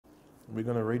We're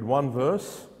going to read one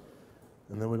verse,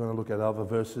 and then we're going to look at other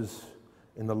verses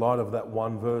in the light of that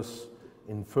one verse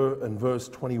in verse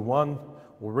 21.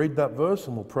 We'll read that verse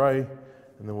and we'll pray, and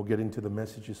then we'll get into the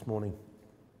message this morning.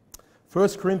 1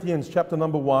 Corinthians chapter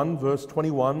number 1, verse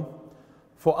 21.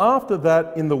 For after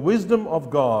that, in the wisdom of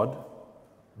God,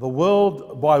 the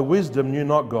world by wisdom knew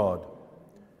not God.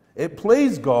 It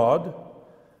pleased God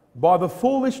by the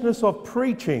foolishness of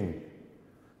preaching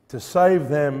to save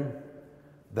them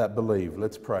that believe.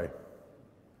 Let's pray.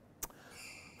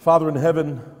 Father in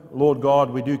heaven, Lord God,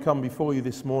 we do come before you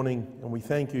this morning, and we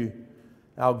thank you,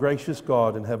 our gracious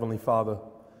God and Heavenly Father,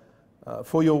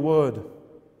 for your word.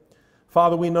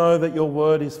 Father, we know that your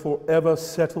word is forever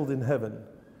settled in heaven,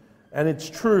 and it's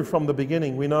true from the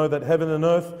beginning. We know that heaven and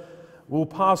earth will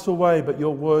pass away, but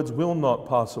your words will not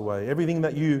pass away. Everything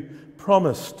that you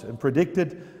promised and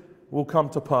predicted will come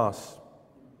to pass.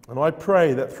 And I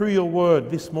pray that through your word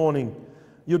this morning,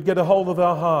 you'd get a hold of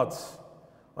our hearts.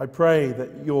 I pray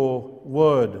that your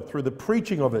word, through the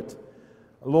preaching of it,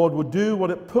 Lord, would do what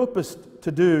it purposed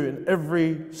to do in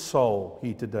every soul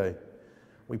here today.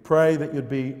 We pray that you'd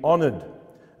be honored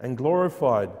and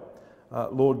glorified,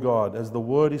 Lord God, as the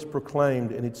word is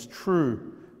proclaimed in its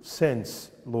true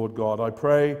sense, Lord God. I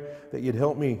pray that you'd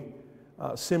help me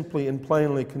simply and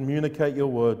plainly communicate your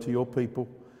word to your people.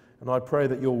 And I pray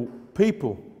that your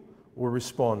people will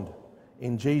respond.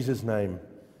 In Jesus' name,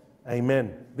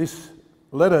 amen. This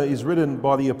letter is written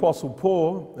by the Apostle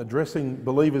Paul, addressing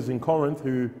believers in Corinth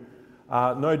who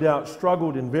no doubt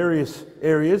struggled in various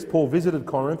areas. Paul visited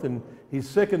Corinth in his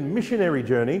second missionary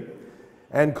journey,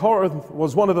 and Corinth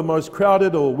was one of the most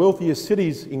crowded or wealthiest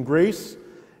cities in Greece.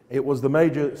 It was the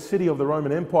major city of the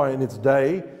Roman Empire in its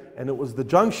day, and it was the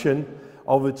junction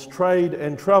of its trade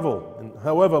and travel. And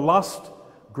however, lust,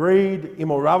 greed,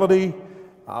 immorality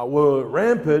were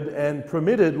rampant and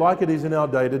permitted like it is in our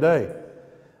day to day.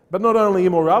 But not only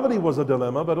immorality was a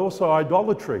dilemma, but also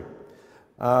idolatry.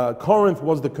 Corinth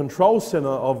was the control center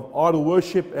of idol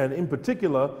worship, and in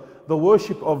particular, the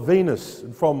worship of Venus.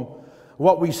 And from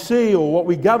what we see, or what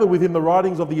we gather within the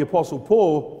writings of the Apostle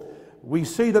Paul, we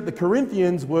see that the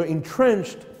Corinthians were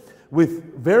entrenched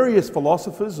with various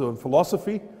philosophers and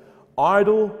philosophy,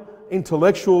 idle,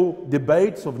 intellectual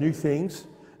debates of new things,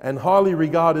 and highly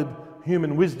regarded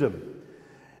human wisdom.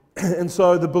 And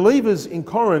so the believers in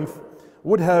Corinth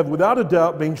would have, without a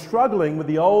doubt, been struggling with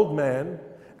the old man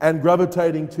and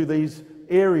gravitating to these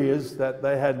areas that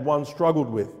they had once struggled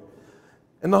with.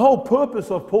 And the whole purpose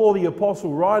of Paul the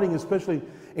Apostle writing, especially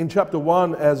in chapter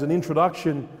 1 as an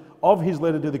introduction of his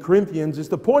letter to the Corinthians, is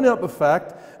to point out the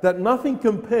fact that nothing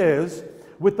compares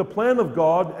with the plan of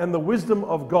God and the wisdom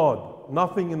of God.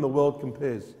 Nothing in the world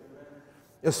compares.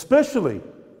 Especially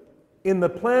in the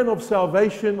plan of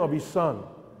salvation of his Son,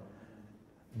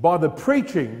 by the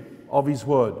preaching of his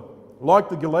word. Like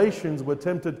the Galatians were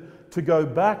tempted to go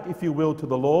back, if you will, to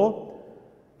the law,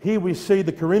 here we see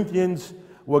the Corinthians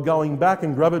were going back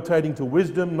and gravitating to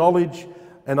wisdom, knowledge,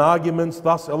 and arguments,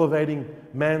 thus elevating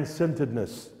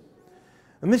man-centeredness.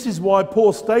 And this is why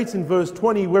Paul states in verse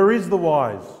 20, where is the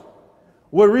wise?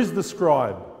 Where is the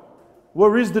scribe?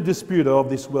 Where is the disputer of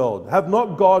this world? Have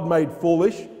not God made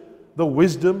foolish the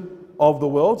wisdom of the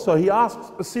world? So he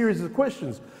asks a series of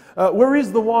questions. Where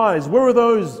is the wise? Where are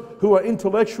those who are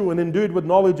intellectual and endued with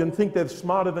knowledge and think they're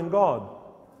smarter than God?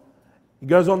 He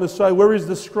goes on to say, where is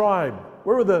the scribe?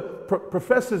 Where are the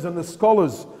professors and the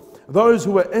scholars, those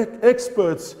who are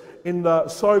experts in the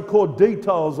so-called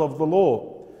details of the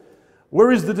law?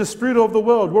 Where is the disputer of the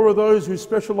world? Where are those who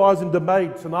specialize in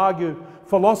debates and argue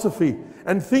philosophy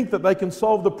and think that they can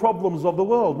solve the problems of the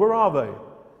world? Where are they?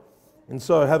 And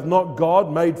so, have not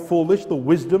God made foolish the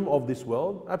wisdom of this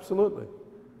world? Absolutely.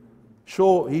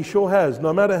 Sure, he sure has.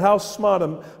 No matter how smart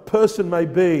a person may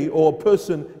be or a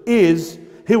person is,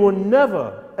 he will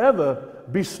never, ever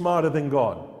be smarter than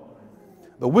God.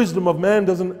 The wisdom of man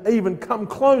doesn't even come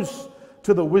close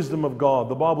to the wisdom of God.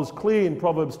 The Bible's clear in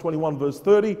Proverbs 21 verse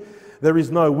 30. There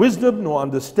is no wisdom, nor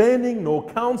understanding, nor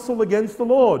counsel against the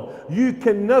Lord. You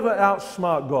can never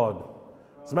outsmart God.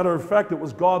 As a matter of fact, it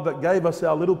was God that gave us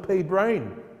our little pea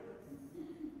brain.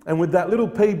 And with that little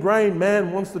pea brain,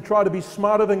 man wants to try to be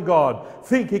smarter than God,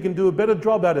 think he can do a better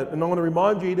job at it. And I want to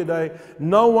remind you today,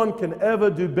 no one can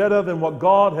ever do better than what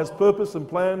God has purposed and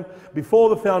planned before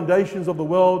the foundations of the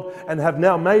world, and have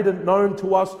now made it known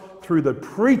to us through the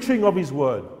preaching of his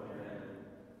word.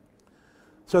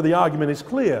 So the argument is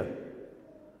clear.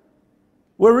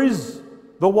 Where is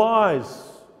the wise?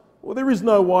 Well, there is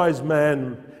no wise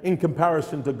man in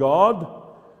comparison to God.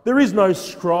 There is no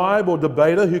scribe or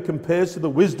debater who compares to the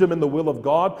wisdom and the will of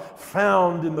God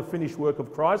found in the finished work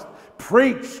of Christ,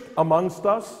 preached amongst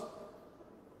us.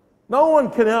 No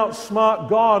one can outsmart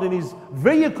God in his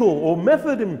vehicle or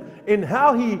method in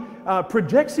how he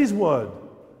projects his word.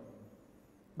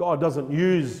 God doesn't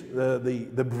use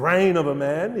the brain of a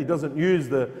man. He doesn't use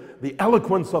the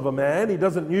eloquence of a man. He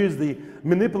doesn't use the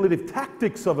manipulative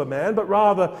tactics of a man, but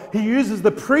rather he uses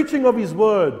the preaching of his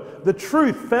word, the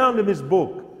truth found in his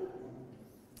book.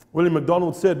 William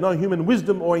MacDonald said, "No human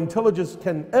wisdom or intelligence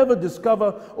can ever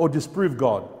discover or disprove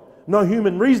God. No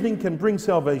human reasoning can bring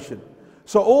salvation.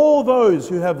 So all those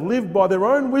who have lived by their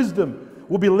own wisdom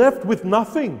will be left with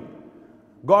nothing.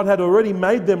 God had already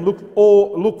made them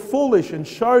look foolish and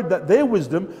showed that their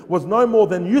wisdom was no more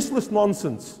than useless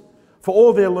nonsense. For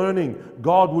all their learning,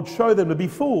 God would show them to be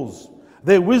fools.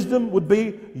 Their wisdom would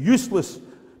be useless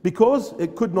because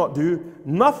it could not do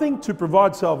nothing to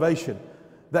provide salvation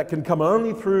that can come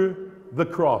only through the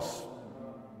cross."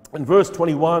 In verse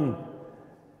 21,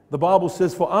 the Bible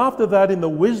says, "For after that, in the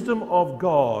wisdom of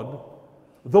God,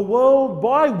 the world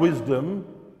by wisdom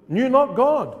knew not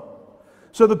God."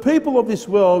 So the people of this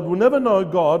world will never know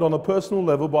God on a personal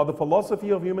level by the philosophy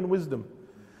of human wisdom.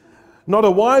 Not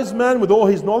a wise man with all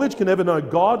his knowledge can ever know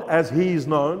God as he is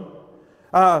known.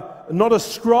 Not a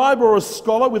scribe or a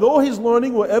scholar with all his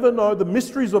learning will ever know the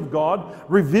mysteries of God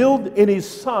revealed in his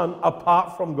Son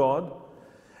apart from God.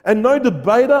 And no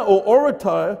debater or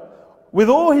orator with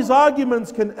all his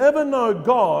arguments can ever know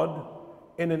God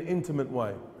in an intimate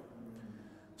way.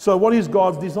 So what is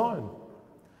God's design?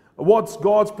 What's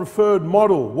God's preferred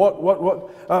model?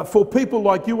 What for people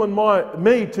like you and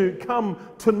me to come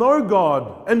to know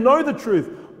God and know the truth?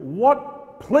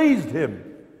 What pleased him?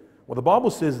 Well, the Bible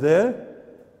says there,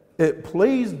 it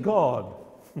pleased God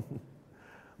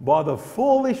by the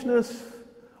foolishness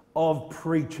of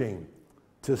preaching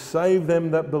to save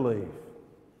them that believe.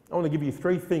 I want to give you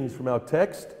three things from our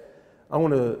text. I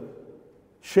want to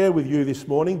share with you this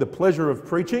morning the pleasure of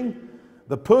preaching,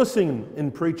 the person in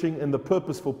preaching, and the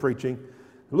purposeful preaching.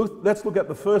 Let's look at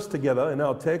the first together in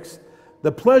our text.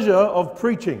 The pleasure of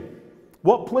preaching.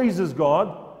 What pleases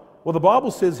God? Well, the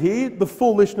Bible says here, the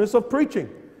foolishness of preaching.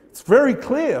 It's very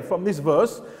clear from this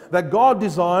verse that God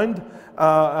designed,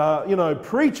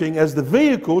 preaching as the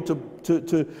vehicle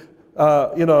to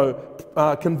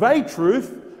convey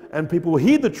truth, and people will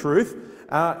hear the truth,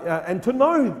 and to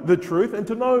know the truth, and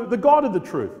to know the God of the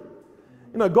truth.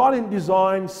 You know, God didn't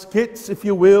design skits, if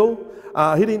you will.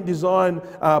 He didn't design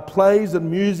plays and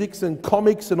musics and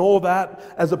comics and all that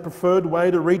as a preferred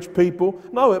way to reach people.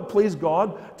 No, it pleased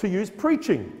God to use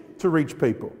preaching to reach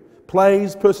people.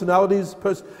 Plays, personalities,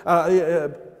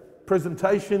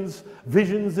 presentations,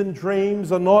 visions and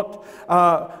dreams are not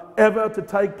ever to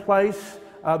take place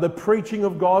the preaching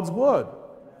of God's word.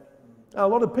 Now, a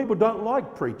lot of people don't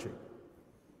like preaching.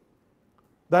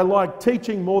 They like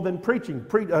teaching more than preaching.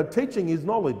 Teaching is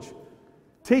knowledge.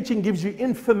 Teaching gives you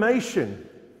information.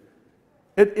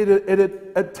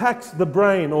 It attacks the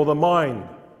brain or the mind.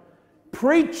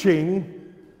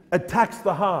 Preaching attacks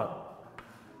the heart.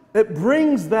 It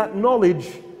brings that knowledge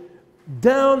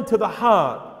down to the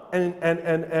heart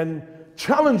and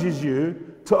challenges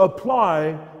you to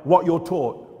apply what you're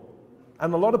taught.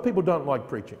 And a lot of people don't like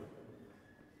preaching.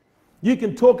 You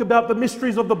can talk about the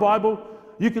mysteries of the Bible.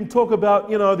 You can talk about,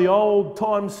 the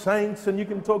old-time saints, and you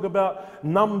can talk about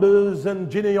numbers and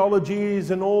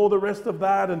genealogies and all the rest of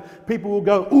that, and people will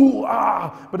go, ooh,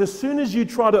 ah. But as soon as you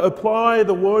try to apply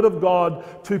the Word of God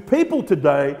to people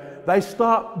today, they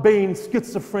start being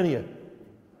schizophrenia.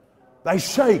 They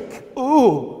shake.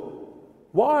 Ooh.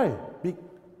 Why?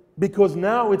 Because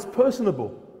now it's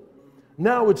personable.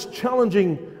 Now it's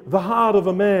challenging the heart of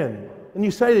a man. And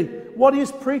you say, what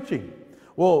is preaching?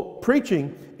 Well,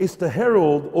 preaching is to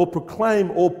herald or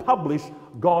proclaim or publish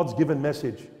God's given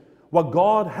message. What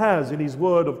God has in His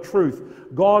word of truth.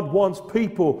 God wants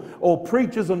people or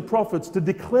preachers and prophets to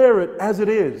declare it as it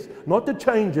is, not to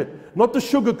change it, not to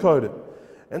sugarcoat it.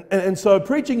 And so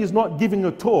preaching is not giving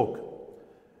a talk.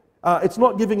 It's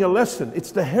not giving a lesson.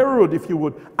 It's to herald, if you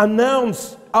would,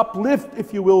 announce, uplift,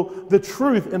 if you will, the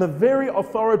truth in a very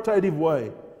authoritative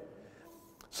way.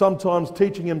 Sometimes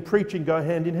teaching and preaching go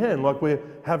hand in hand, like we're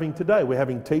having today. We're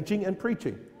having teaching and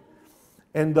preaching.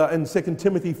 And 2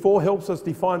 Timothy 4 helps us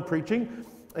define preaching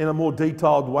in a more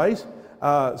detailed way. 2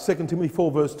 Timothy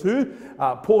 4 verse 2,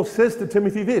 Paul says to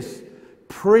Timothy this,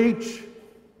 preach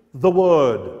the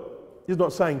word. He's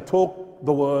not saying talk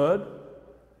the word.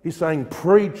 He's saying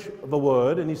preach the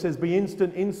word. And he says be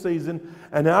instant in season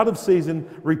and out of season,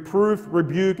 reproof,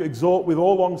 rebuke, exhort with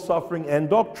all long suffering and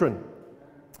doctrine.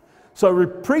 So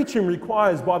preaching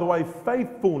requires, by the way,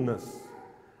 faithfulness.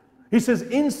 He says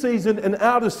in season and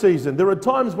out of season. There are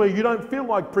times where you don't feel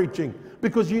like preaching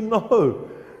because you know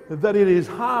that it is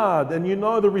hard, and you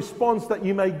know the response that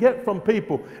you may get from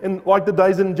people. And like the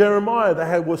days in Jeremiah,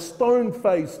 they were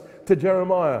stone-faced to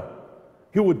Jeremiah.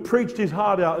 He would preach his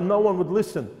heart out and no one would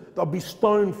listen. They'd be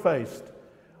stone-faced.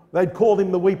 They'd call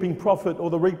him the weeping prophet or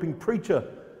the weeping preacher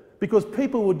because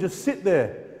people would just sit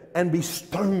there and be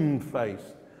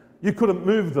stone-faced. You couldn't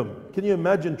move them. Can you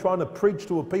imagine trying to preach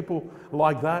to a people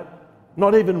like that?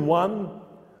 Not even one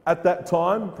at that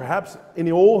time, perhaps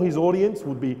in all his audience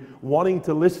would be wanting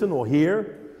to listen or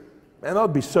hear. And that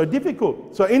would be so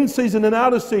difficult. So in season and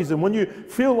out of season, when you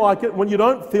feel like it, when you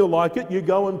don't feel like it, you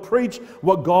go and preach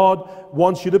what God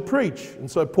wants you to preach. And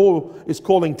so Paul is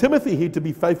calling Timothy here to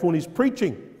be faithful in his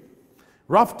preaching.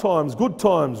 Rough times, good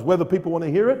times, whether people want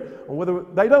to hear it or whether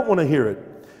they don't want to hear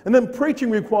it. And then preaching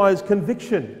requires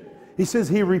conviction. He says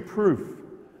here reproof.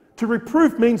 To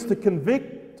reproof means to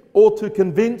convict or to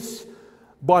convince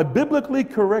by biblically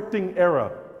correcting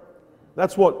error.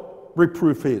 That's what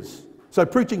reproof is. So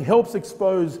preaching helps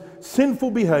expose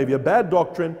sinful behavior, bad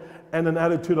doctrine, and an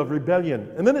attitude of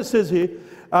rebellion. And then it says here,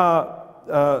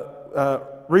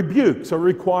 rebuke.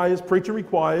 So preaching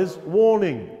requires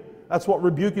warning. That's what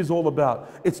rebuke is all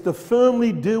about. It's to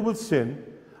firmly deal with sin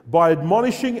by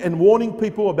admonishing and warning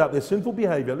people about their sinful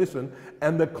behavior, listen,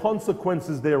 and the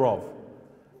consequences thereof.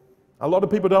 A lot of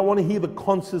people don't want to hear the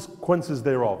consequences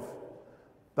thereof.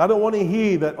 They don't want to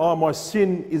hear that, oh, my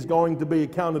sin is going to be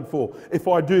accounted for. If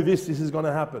I do this, this is going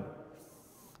to happen.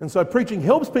 And so preaching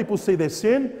helps people see their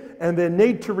sin and their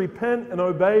need to repent and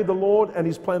obey the Lord and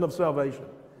his plan of salvation.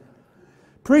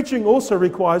 Preaching also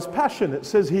requires passion. It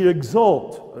says here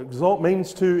exalt. Exalt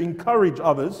means to encourage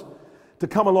others to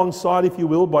come alongside, if you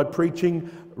will, by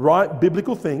preaching right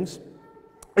biblical things.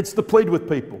 It's to plead with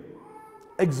people.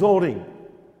 Exhorting.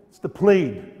 It's to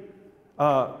plead.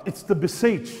 It's to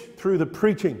beseech through the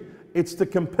preaching. It's to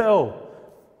compel.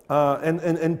 And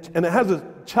it has a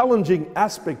challenging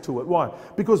aspect to it. Why?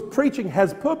 Because preaching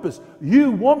has purpose. You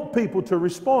want people to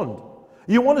respond.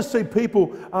 You want to see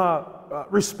people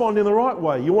respond in the right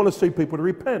way. You want to see people to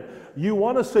repent. You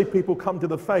want to see people come to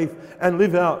the faith and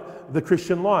live out the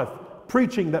Christian life.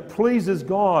 Preaching that pleases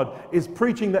God is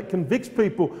preaching that convicts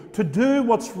people to do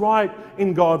what's right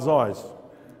in God's eyes.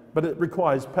 But it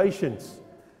requires patience.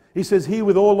 He says here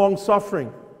with all long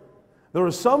suffering. There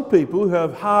are some people who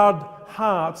have hard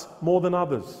hearts more than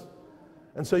others.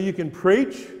 And so you can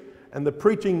preach, and the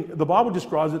preaching, the Bible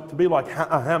describes it to be like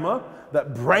a hammer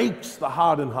that breaks the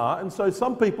hardened heart. And so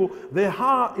some people, their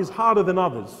heart is harder than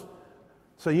others.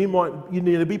 So you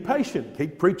need to be patient.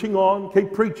 Keep preaching on,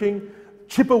 keep preaching,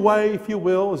 chip away, if you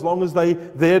will, as long as they're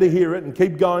there to hear it, and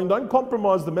keep going. Don't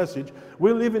compromise the message.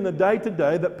 We live in the day to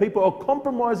day that people are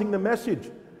compromising the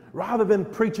message rather than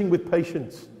preaching with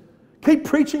patience. Keep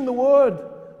preaching the word.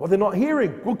 Well, they're not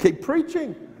hearing. Well, keep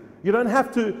preaching. You don't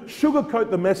have to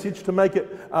sugarcoat the message to make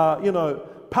it,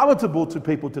 palatable to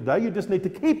people today. You just need to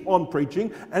keep on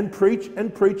preaching and preach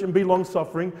and preach and be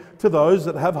long-suffering to those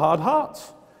that have hard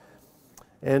hearts.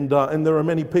 And there are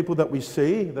many people that we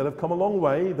see that have come a long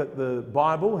way, that the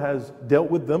Bible has dealt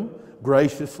with them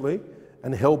graciously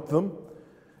and helped them.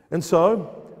 And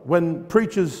so when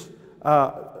preachers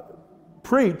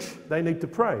preach, they need to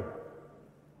pray.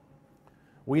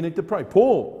 We need to pray.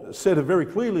 Paul said it very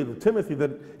clearly to Timothy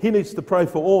that he needs to pray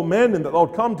for all men and that they'll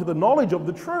come to the knowledge of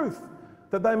the truth,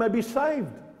 that they may be saved.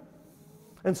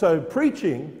 And so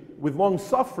preaching with long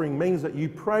suffering means that you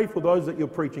pray for those that you're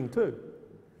preaching to.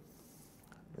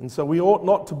 And so we ought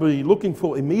not to be looking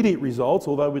for immediate results,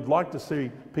 although we'd like to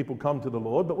see people come to the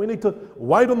Lord, but we need to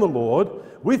wait on the Lord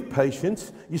with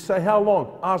patience. You say, how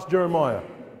long? Ask Jeremiah.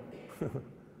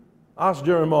 Ask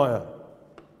Jeremiah.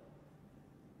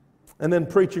 And then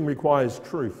preaching requires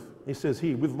truth. He says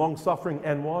here, with long suffering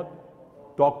and what?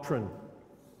 Doctrine.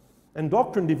 And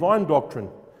doctrine, divine doctrine.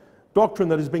 Doctrine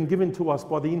that has been given to us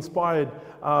by the inspired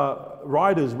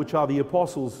writers, which are the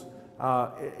apostles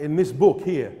in this book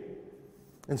here.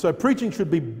 And so preaching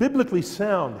should be biblically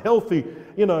sound, healthy,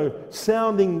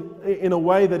 sounding in a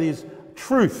way that is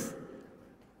truth.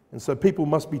 And so people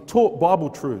must be taught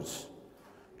Bible truths.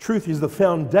 Truth is the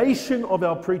foundation of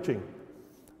our preaching.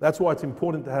 That's why it's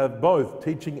important to have both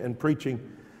teaching and preaching.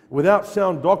 Without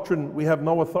sound doctrine, we have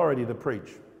no authority to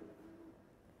preach.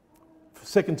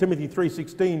 2 Timothy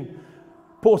 3:16,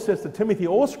 Paul says to Timothy,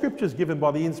 all scripture is given by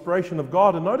the inspiration of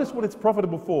God. And notice what it's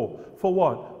profitable for. For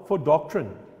what? For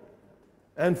doctrine.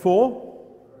 And for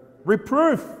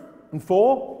reproof. And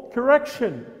for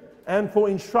correction. And for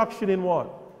instruction in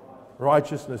what?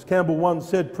 Righteousness. Campbell once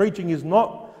said, preaching is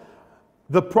not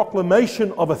the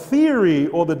proclamation of a theory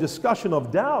or the discussion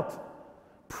of doubt.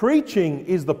 Preaching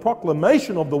is the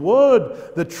proclamation of the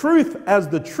word, the truth as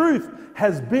the truth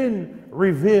has been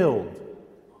revealed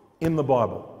in the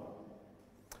Bible.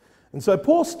 And so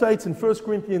Paul states in 1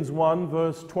 Corinthians 1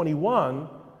 verse 21,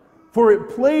 "For it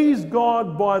pleased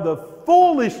God by the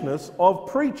foolishness of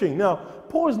preaching." Now,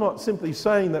 Paul is not simply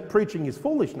saying that preaching is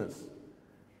foolishness.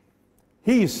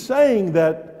 He is saying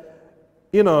that,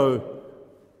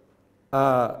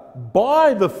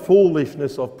 by the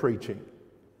foolishness of preaching.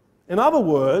 In other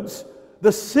words,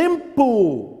 the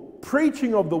simple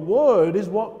preaching of the word is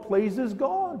what pleases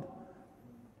God.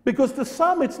 Because to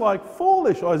some it's like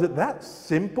foolish. Or is it that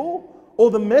simple?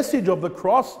 Or the message of the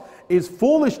cross is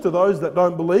foolish to those that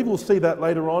don't believe. We'll see that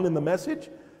later on in the message.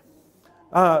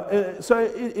 So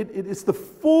it's the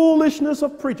foolishness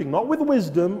of preaching, not with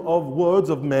wisdom of words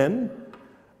of men.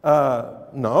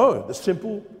 No, the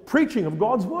simple preaching of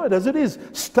God's word as it is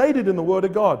stated in the word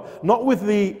of God. Not with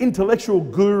the intellectual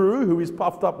guru who is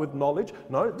puffed up with knowledge.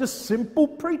 No, just simple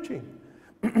preaching.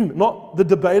 Not the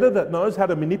debater that knows how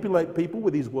to manipulate people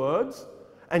with his words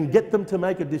and get them to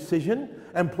make a decision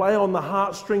and play on the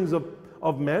heartstrings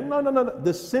of men. No.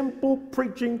 The simple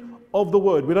preaching of the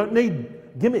word. We don't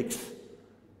need gimmicks.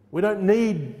 We don't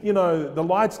need, the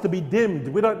lights to be dimmed.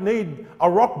 We don't need a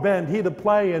rock band here to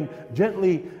play and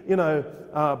gently,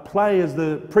 play as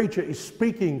the preacher is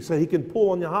speaking so he can pull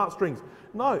on your heartstrings.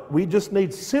 No, we just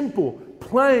need simple,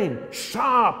 plain,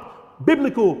 sharp,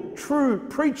 biblical, true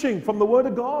preaching from the Word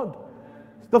of God.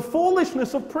 The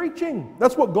foolishness of preaching.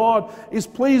 That's what God is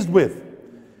pleased with.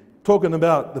 Talking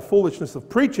about the foolishness of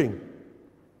preaching.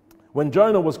 When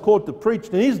Jonah was called to preach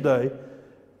in his day,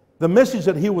 the message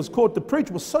that he was called to preach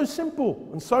was so simple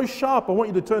and so sharp. I want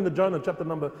you to turn to Jonah chapter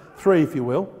number 3, if you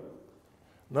will.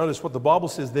 Notice what the Bible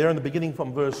says there in the beginning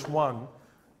from verse 1.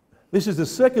 This is the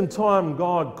second time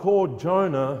God called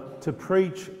Jonah to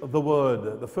preach the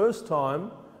word. The first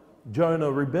time, Jonah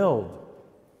rebelled.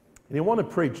 He didn't want to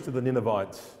preach to the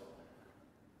Ninevites.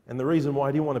 And the reason why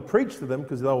he didn't want to preach to them,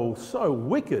 because they were so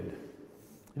wicked.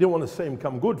 He didn't want to see them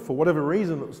come good for whatever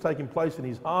reason that was taking place in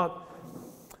his heart.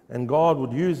 And God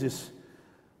would use this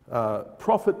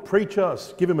prophet, preacher,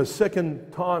 give him a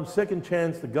second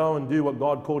chance to go and do what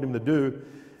God called him to do.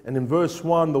 And in verse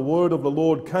 1, the word of the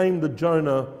Lord came to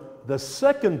Jonah the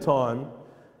second time,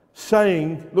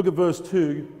 saying, look at verse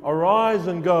 2, "Arise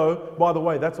and go." By the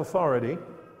way, that's authority.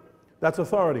 That's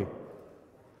authority.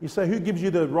 You say, who gives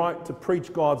you the right to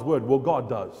preach God's word? Well, God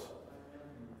does.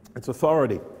 It's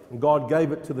authority. And God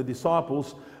gave it to the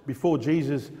disciples before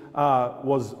Jesus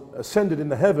was ascended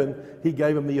into heaven. He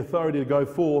gave them the authority to go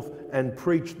forth and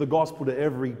preach the gospel to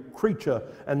every creature.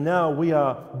 And now we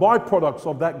are byproducts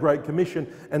of that great commission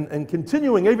and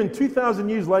continuing even 2,000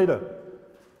 years later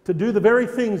to do the very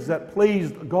things that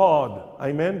pleased God.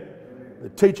 Amen? The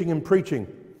teaching and preaching.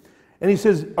 And he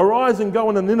says, "Arise and go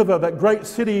into Nineveh, that great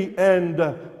city,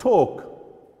 and talk."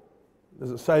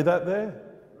 Does it say that there?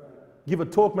 Give a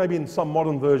talk, maybe in some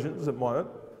modern versions it might.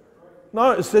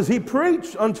 No, it says he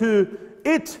preached unto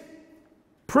it.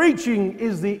 Preaching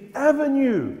is the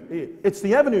avenue. It's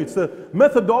the avenue. It's the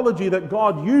methodology that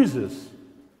God uses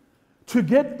to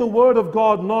get the word of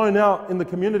God known out in the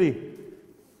community.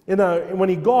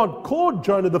 When God called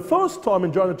Jonah the first time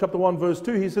in Jonah chapter 1 verse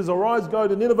 2, he says, "Arise, go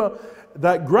to Nineveh,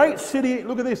 that great city,"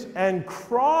 look at this, "and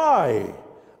cry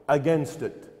against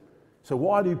it." So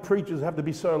why do preachers have to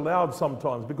be so loud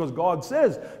sometimes? Because God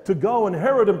says to go and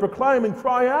herald and proclaim and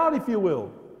cry out, if you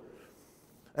will.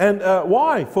 And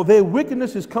why? "For their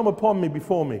wickedness is come upon me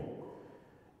before me."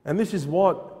 And this is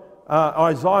what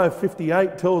Isaiah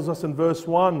 58 tells us in verse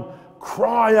 1.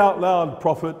 Cry out loud,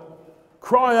 prophet.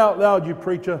 Cry out loud, you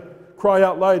preacher. Cry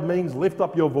out loud means lift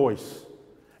up your voice.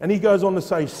 And he goes on to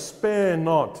say, spare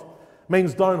not.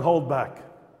 Means don't hold back.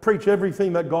 Preach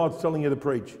everything that God's telling you to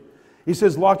preach. He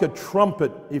says, like a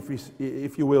trumpet,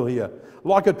 if you will here.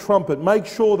 Like a trumpet. Make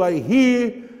sure they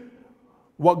hear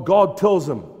what God tells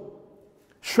them.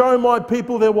 Show my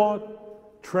people their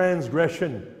what?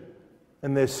 Transgression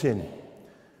and their sin.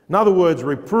 In other words,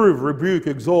 reprove, rebuke,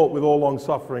 exhort with all long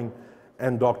suffering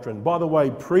and doctrine. By the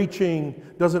way, preaching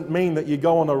doesn't mean that you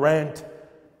go on a rant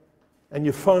and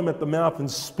you foam at the mouth and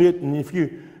spit, and if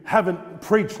you haven't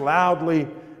preached loudly,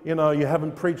 you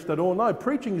haven't preached at all. No,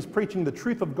 preaching is preaching the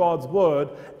truth of God's word,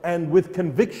 and with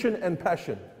conviction and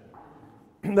passion.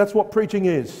 That's what preaching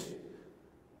is.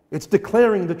 It's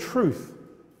declaring the truth.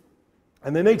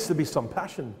 And there needs to be some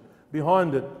passion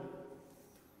behind it.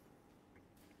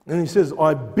 And he says,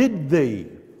 I bid thee,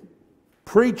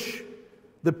 preach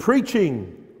the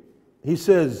preaching. He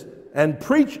says, and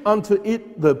preach unto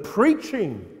it the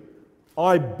preaching.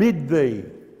 I bid thee.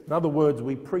 In other words,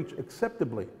 we preach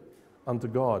acceptably unto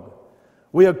God.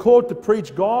 We are called to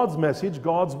preach God's message,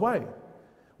 God's way.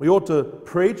 We ought to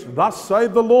preach, thus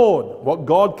saith the Lord, what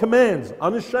God commands,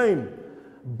 unashamed,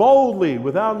 boldly,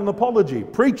 without an apology,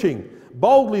 preaching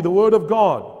boldly the word of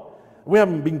God. We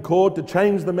haven't been called to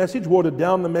change the message, water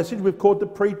down the message. We're called to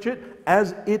preach it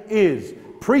as it is,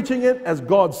 preaching it as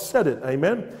God said it.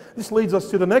 Amen. This leads us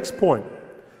to the next point.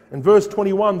 In verse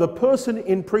 21, the person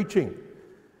in preaching.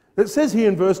 It says here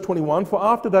in verse 21, for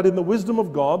after that in the wisdom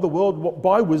of God, the world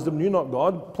by wisdom knew not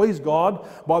God, pleased God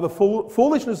by the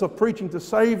foolishness of preaching to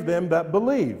save them that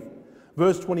believe.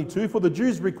 Verse 22, for the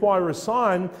Jews require a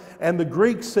sign and the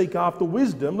Greeks seek after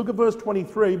wisdom. Look at verse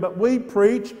 23, but we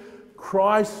preach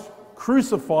Christ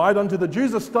crucified, unto the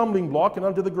Jews a stumbling block, and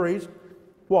unto the Greeks,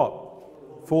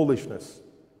 what? Foolishness.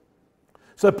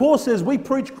 So Paul says we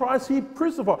preach Christ here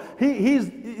crucified.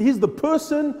 He's the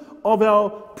person of our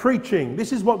preaching.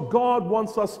 This is what God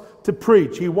wants us to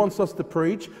preach. He wants us to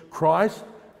preach Christ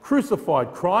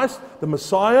crucified. Christ, the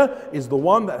Messiah, is the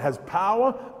one that has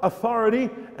power, authority,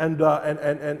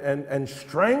 and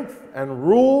strength and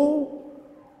rule,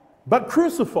 but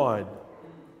crucified.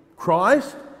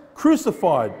 Christ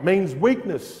crucified means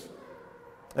weakness.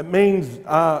 It means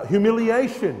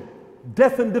humiliation,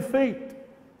 death and defeat.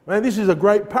 Man, this is a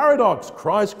great paradox.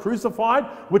 Christ crucified,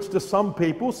 which to some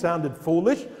people sounded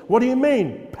foolish. What do you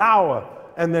mean? Power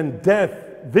and then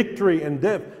death, victory and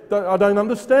death. I don't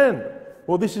understand.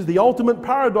 Well, this is the ultimate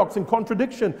paradox and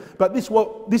contradiction. But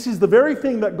this is the very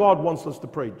thing that God wants us to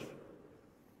preach.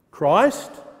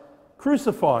 Christ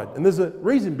crucified. And there's a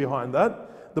reason behind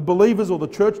that. The believers or the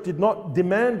church did not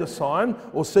demand a sign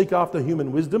or seek after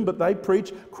human wisdom, but they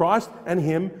preach Christ and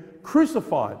Him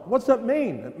crucified. What's that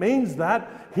mean? It means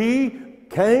that He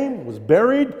came, was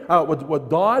buried,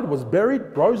 died, was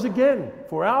buried, rose again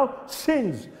for our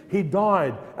sins. He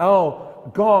died. Our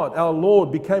God, our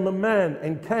Lord, became a man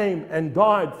and came and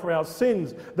died for our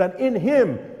sins, that in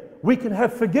Him we can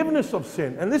have forgiveness of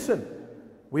sin. And listen,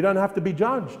 we don't have to be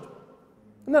judged.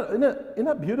 Isn't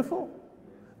that beautiful?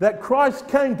 That Christ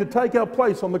came to take our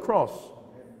place on the cross.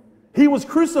 He was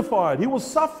crucified. He was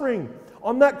suffering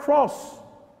on that cross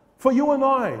for you and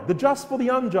I, the just for the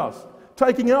unjust,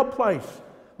 taking our place.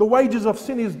 The wages of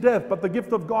sin is death, but the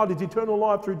gift of God is eternal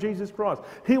life through Jesus Christ.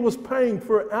 He was paying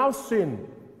for our sin.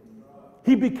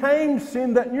 He became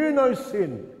sin that knew no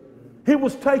sin. He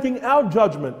was taking our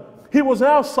judgment. He was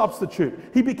our substitute.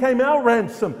 He became our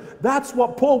ransom. That's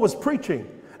what Paul was preaching.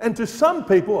 And to some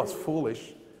people, that's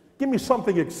foolish. Give me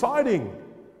something exciting.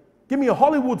 Give me a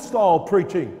Hollywood-style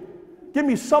preaching. Give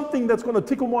me something that's going to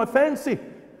tickle my fancy.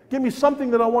 Give me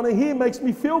something that I want to hear, makes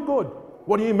me feel good.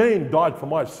 What do you mean, died for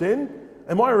my sin?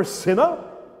 Am I a sinner?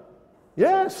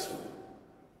 Yes.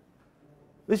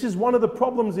 This is one of the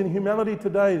problems in humanity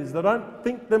today, is they don't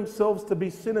think themselves to be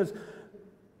sinners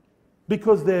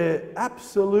because they're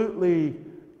absolutely,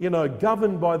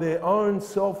 governed by their own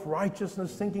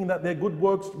self-righteousness, thinking that their good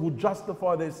works will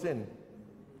justify their sin.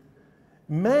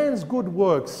 Man's good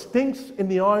work stinks in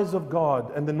the eyes of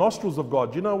God and the nostrils of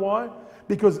God. Do you know why?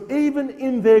 Because even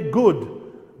in their good,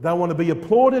 they want to be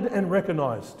applauded and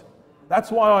recognized.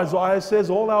 That's why Isaiah says,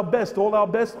 all our best, all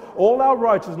our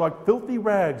righteous, like filthy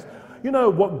rags. You know,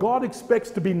 what God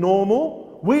expects to be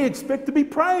normal, we expect to be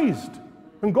praised.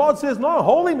 And God says, no,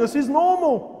 holiness is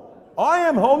normal. I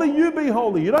am holy, you be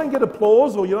holy. You don't get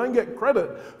applause or you don't get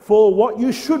credit for what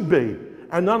you should be.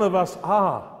 And none of us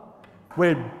are.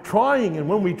 We're trying, and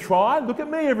when we try, look at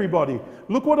me, everybody.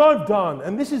 Look what I've done.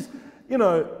 And this is,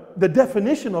 the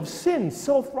definition of sin,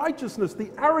 self-righteousness, the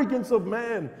arrogance of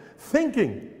man,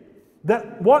 thinking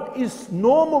that what is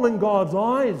normal in God's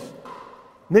eyes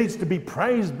needs to be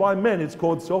praised by men. It's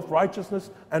called self-righteousness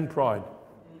and pride.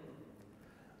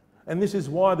 And this is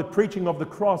why the preaching of the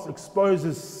cross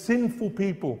exposes sinful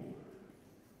people,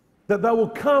 that they will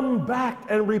come back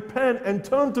and repent and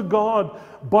turn to God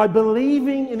by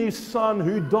believing in His Son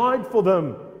who died for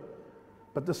them.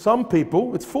 But to some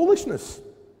people, it's foolishness.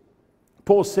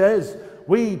 Paul says,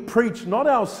 we preach not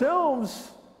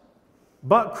ourselves,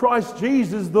 but Christ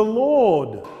Jesus the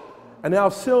Lord, and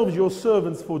ourselves your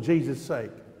servants for Jesus'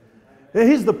 sake. Now,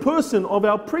 here's the person of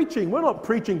our preaching. We're not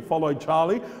preaching follow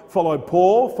Charlie, follow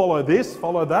Paul, follow this,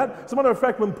 follow that. As a matter of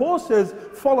fact, when Paul says,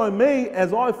 follow me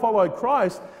as I follow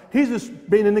Christ, he's just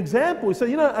been an example. He said,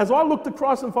 as I look to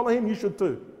Christ and follow Him, you should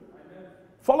too.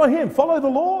 Follow Him, follow the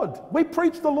Lord. We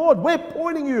preach the Lord. We're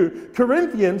pointing you,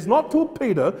 Corinthians, not to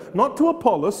Peter, not to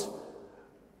Apollos,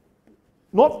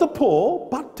 not to Paul,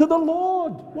 but to the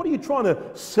Lord. What are you trying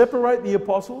to separate the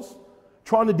apostles?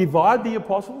 Trying to divide the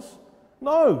apostles?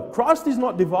 No, Christ is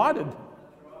not divided.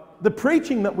 The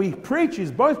preaching that we preach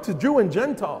is both to Jew and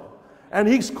Gentile. And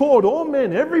He's called all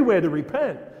men everywhere to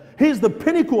repent. He's the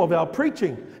pinnacle of our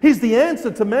preaching. He's the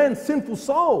answer to man's sinful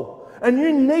soul. And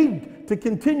you need to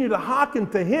continue to hearken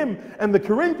to him. And the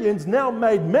Corinthians now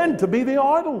made men to be their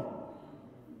idol.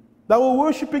 They were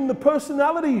worshipping the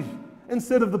personalities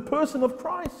instead of the person of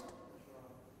Christ.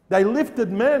 They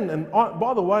lifted men. And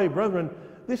by the way, brethren,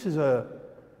 this is a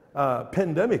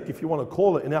pandemic, if you want to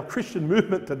call it, in our Christian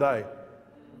movement today.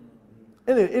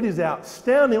 And it is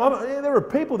outstanding. There are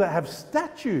people that have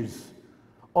statues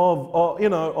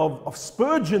of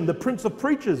Spurgeon, the Prince of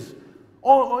Preachers,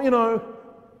 or,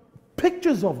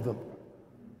 pictures of them.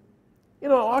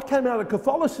 I came out of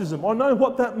Catholicism. I know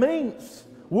what that means.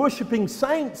 Worshipping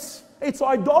saints. It's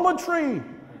idolatry.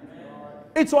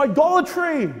 It's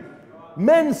idolatry.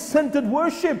 Men-centered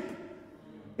worship.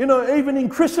 Even in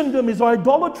Christendom is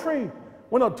idolatry.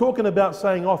 We're not talking about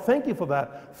saying, oh, thank you for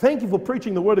that. Thank you for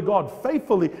preaching the Word of God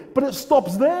faithfully. But it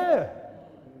stops there.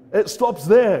 It stops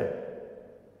there.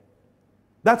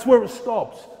 That's where it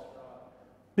stops.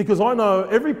 Because I know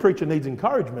every preacher needs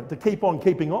encouragement to keep on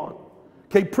keeping on.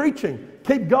 Keep preaching.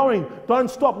 Keep going. Don't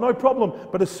stop. No problem.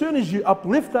 But as soon as you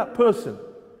uplift that person,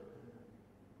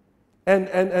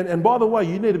 and by the way,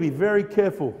 you need to be very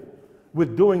careful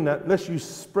with doing that, lest you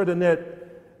spread a net,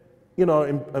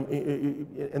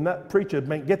 and that preacher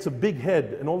gets a big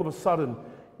head, and all of a sudden,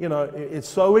 it's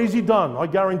so easy done. I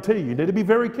guarantee you need to be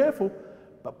very careful.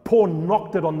 But Paul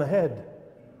knocked it on the head.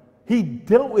 He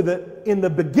dealt with it in the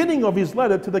beginning of his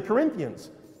letter to the Corinthians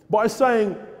by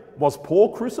saying, was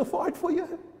Paul crucified for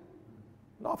you?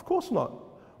 No, of course not.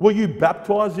 Were you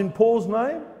baptized in Paul's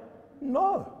name?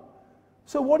 No.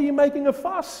 So what are you making a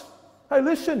fuss? Hey,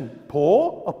 listen,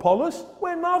 Paul, Apollos,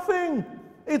 we're nothing.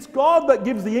 It's God that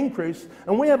gives the increase,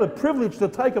 and we have a privilege to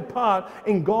take a part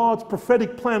in God's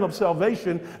prophetic plan of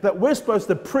salvation, that we're supposed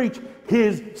to preach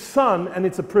his Son, and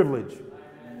it's a privilege.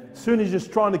 As soon as you're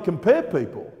just trying to compare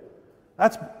people,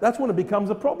 that's when it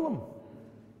becomes a problem.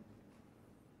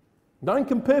 Don't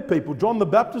compare people. John the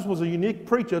Baptist was a unique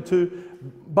preacher to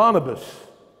Barnabas.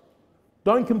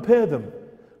 Don't compare them.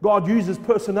 God uses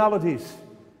personalities.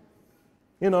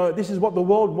 This is what the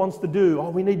world wants to do.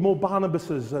 Oh, we need more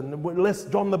Barnabases and less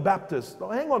John the Baptist. Oh,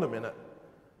 hang on a minute.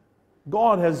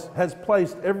 God has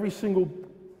placed every single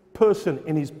person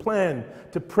in his plan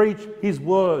to preach his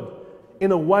word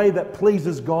in a way that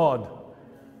pleases God.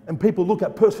 And people look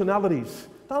at personalities.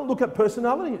 Don't look at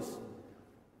personalities.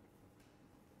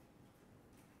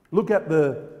 Look at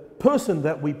the person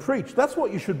that we preach. That's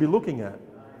what you should be looking at.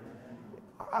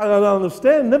 I don't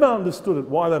understand, never understood it,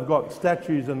 why they've got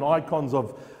statues and icons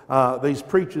of these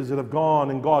preachers that have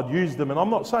gone and God used them. And I'm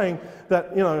not saying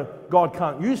that, God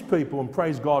can't use people, and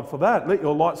praise God for that. Let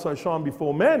your light so shine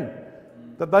before men,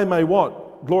 that they may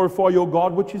what? Glorify your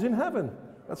God which is in heaven.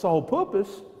 That's the whole purpose.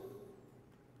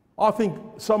 I think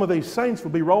some of these saints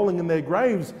will be rolling in their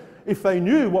graves if they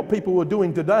knew what people were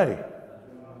doing today.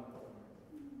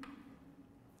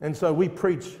 And so we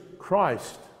preach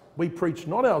Christ. We preach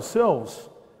not ourselves.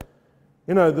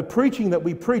 The preaching that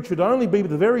we preach should only be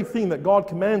the very thing that God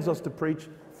commands us to preach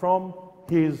from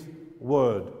his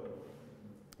word.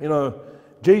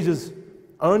 Jesus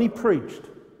only preached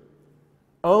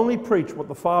what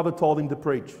the Father told him to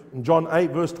preach. In John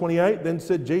 8 verse 28, then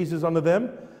said Jesus unto them,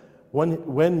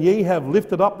 when ye have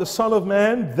lifted up the Son of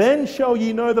Man, then shall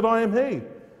ye know that I am he,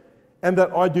 and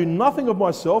that I do nothing of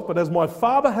myself, but as my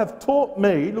Father hath taught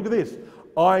me, look at this,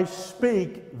 I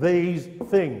speak these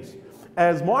things.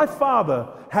 As my Father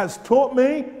has taught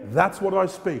me, that's what I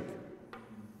speak.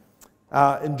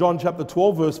 In John chapter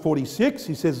 12, verse 46,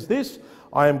 he says this,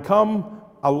 I am come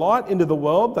a light into the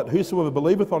world, that whosoever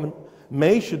believeth on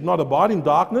me should not abide in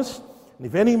darkness. And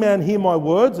if any man hear my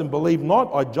words and believe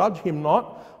not, I judge him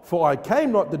not. For I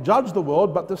came not to judge the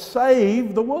world, but to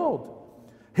save the world.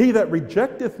 He that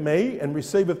rejecteth me and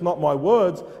receiveth not my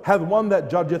words hath one that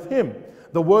judgeth him.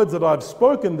 The words that I have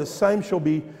spoken, the same shall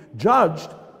be judged.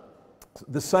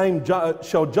 The same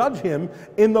shall judge him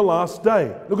in the last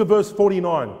day. Look at verse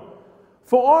 49.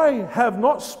 For I have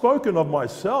not spoken of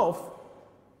myself,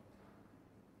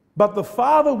 but the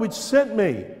Father which sent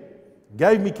me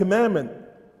gave me commandment,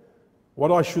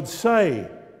 what I should say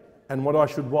and what I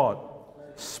should what?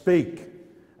 Speak.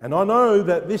 And I know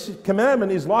that this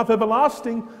commandment is life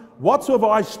everlasting. Whatsoever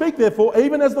I speak, therefore,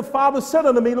 even as the Father said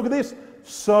unto me, look at this,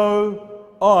 so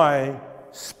I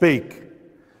speak.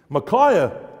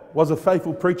 Micaiah was a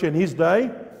faithful preacher in his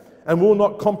day and will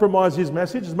not compromise his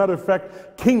message. As a matter of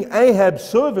fact, King Ahab's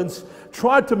servants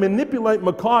tried to manipulate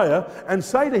Micaiah and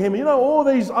say to him, all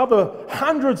these other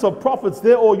hundreds of prophets,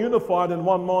 they're all unified in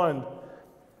one mind.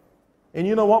 And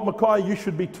you know what, Micaiah, you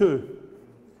should be too.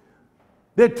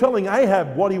 They're telling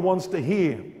Ahab what he wants to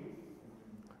hear.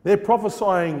 They're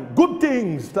prophesying good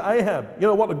things to Ahab. You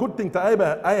know what the good thing to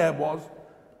Ahab was?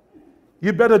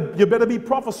 You better be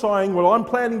prophesying what I'm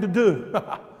planning to do.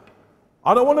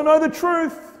 I don't want to know the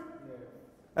truth.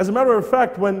 As a matter of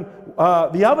fact, when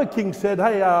the other king said,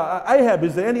 hey, Ahab,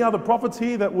 is there any other prophets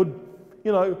here that would,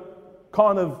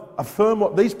 kind of affirm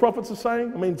what these prophets are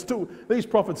saying? I mean, still, these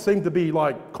prophets seem to be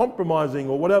like compromising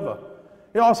or whatever.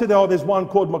 I said, oh, there's one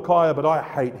called Micaiah, but I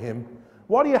hate him.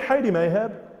 Why do you hate him,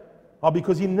 Ahab? Oh,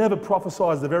 because he never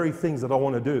prophesies the very things that I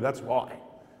want to do. That's why.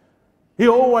 He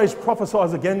always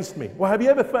prophesies against me. Well, have you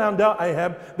ever found out,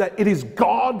 Ahab, that it is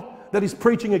God that is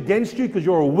preaching against you because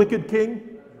you're a wicked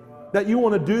king? That you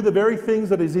want to do the very things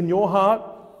that is in your heart?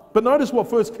 But notice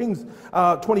what 1 Kings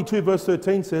 22 verse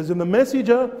 13 says. And the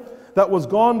messenger that was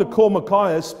gone to call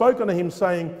Micaiah spoke unto him,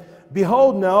 saying,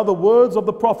 Behold now the words of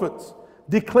the prophets,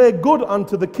 declare good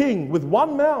unto the king with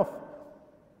one mouth.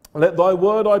 Let thy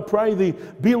word, I pray thee,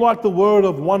 be like the word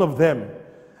of one of them,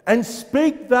 and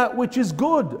speak that which is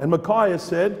good. And Micaiah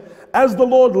said, As the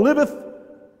Lord liveth,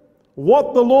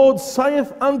 what the Lord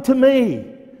saith unto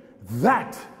me,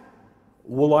 that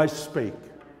will I speak.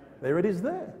 There it is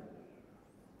there.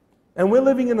 And we're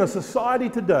living in a society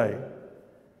today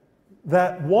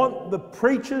that want the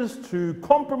preachers to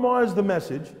compromise the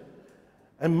message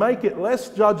and make it less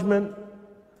judgment,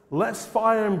 less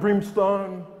fire and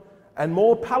brimstone, and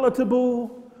more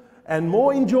palatable and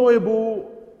more enjoyable,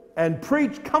 and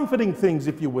preach comforting things,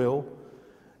 if you will.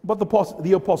 But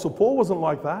the Apostle Paul wasn't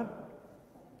like that.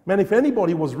 Man, if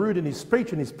anybody was rude in his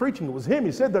speech and his preaching, it was him.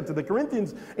 He said that to the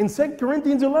Corinthians in 2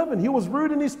 Corinthians 11. He was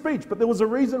rude in his speech, but there was a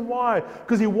reason why.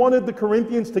 Because he wanted the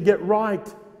Corinthians to get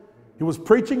right. He was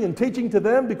preaching and teaching to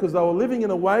them because they were living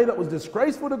in a way that was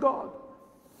disgraceful to God.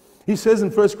 He says in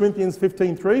 1 Corinthians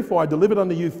 15:3, For I delivered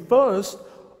unto you first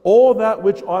all that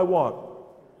which I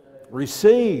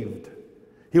received.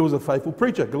 He was a faithful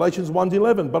preacher. Galatians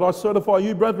 1:11, But I certify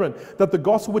you, brethren, that the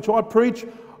gospel which I preach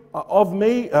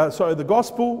the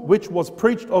gospel which was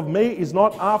preached of me is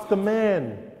not after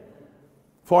man.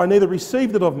 For I neither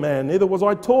received it of man, neither was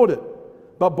I taught it,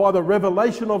 but by the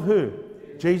revelation of who?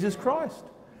 Jesus Christ.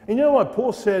 And you know why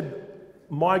Paul said,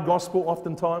 my gospel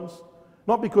oftentimes?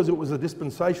 Not because it was a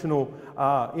dispensational,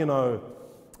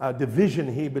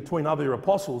 division here between other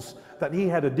apostles, that he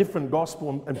had a different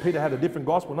gospel and Peter had a different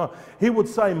gospel. No, he would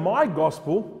say my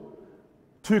gospel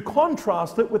to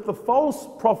contrast it with the false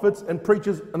prophets and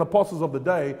preachers and apostles of the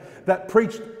day that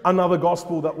preached another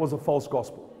gospel that was a false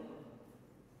gospel.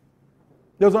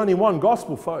 There's only one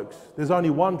gospel, folks. There's only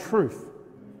one truth.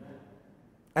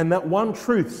 And that one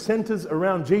truth centers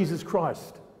around Jesus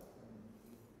Christ.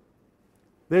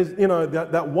 There's,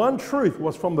 that one truth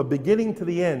was from the beginning to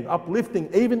the end,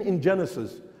 uplifting even in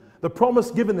Genesis. The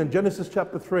promise given in Genesis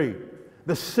chapter 3,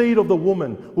 the seed of the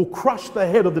woman will crush the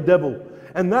head of the devil.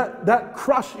 And that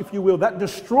crush, if you will, that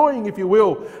destroying, if you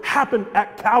will, happened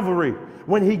at Calvary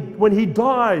when he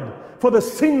died for the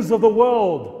sins of the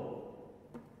world.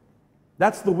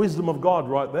 That's the wisdom of God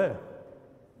right there.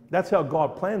 That's how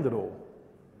God planned it all.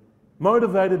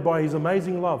 Motivated by his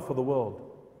amazing love for the world.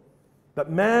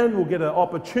 That man will get an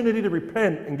opportunity to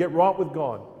repent and get right with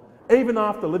God, even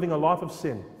after living a life of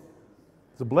sin.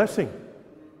 It's a blessing,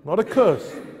 not a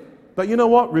curse. But you know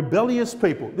what? Rebellious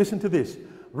people, listen to this.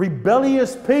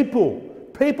 Rebellious people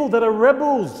that are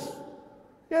rebels.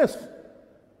 Yes,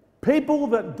 people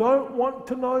that don't want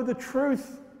to know the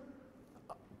truth.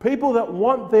 People that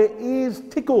want their ears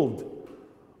tickled.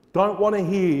 Don't want to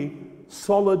hear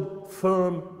solid,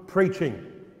 firm preaching.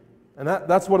 And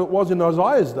that's what it was in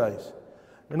Isaiah's days.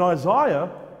 In Isaiah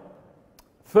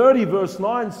 30 verse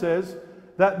 9 says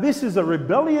that this is a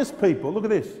rebellious people. Look at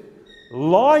this.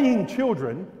 Lying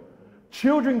children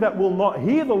that will not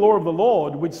hear the law of the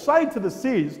Lord, which say to the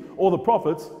seers or the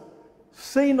prophets,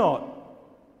 see not.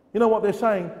 You know what they're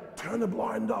saying? Turn a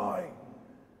blind eye.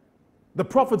 The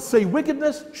prophets see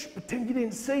wickedness, pretend you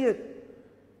didn't see it.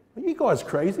 Are you guys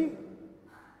crazy?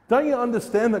 Don't you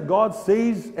understand that God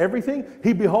sees everything?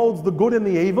 He beholds the good and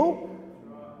the evil.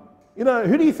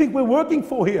 Who do you think we're working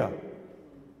for here?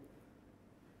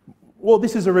 Well,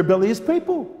 this is a rebellious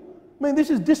people. I mean, this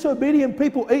is disobedient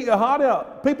people. Eat your heart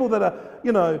out. People that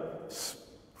are,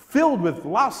 filled with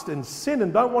lust and sin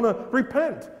and don't want to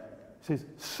repent. He says,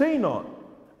 see not.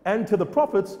 And to the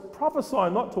prophets, prophesy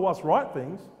not to us right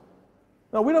things.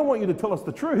 Now, we don't want you to tell us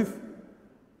the truth.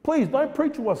 Please don't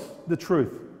preach to us the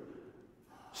truth.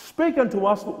 Speak unto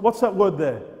us, what's that word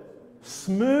there?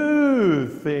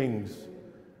 Smooth things.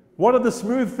 What are the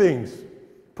smooth things?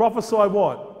 Prophesy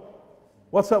what?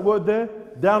 What's that word there?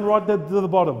 Down right there to the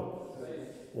bottom.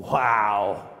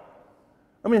 Wow.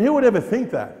 I mean, who would ever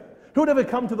think that? Who would ever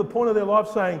come to the point of their life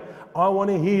saying, I want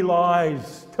to hear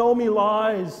lies. Tell me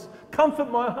lies. Comfort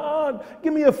my heart.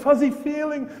 Give me a fuzzy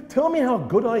feeling. Tell me how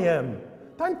good I am.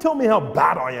 Don't tell me how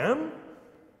bad I am.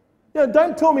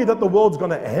 Don't tell me that the world's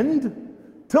going to end.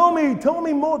 Tell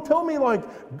me more. Tell me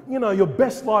your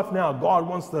best life now. God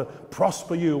wants to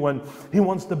prosper you and He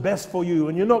wants the best for you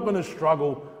and you're not going to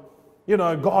struggle.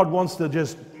 God wants to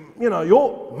just,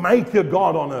 you'll make your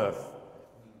God on earth.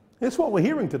 That's what we're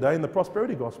hearing today in the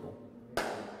prosperity gospel.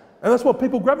 And that's what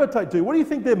people gravitate to. What do you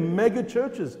think their mega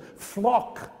churches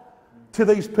flock to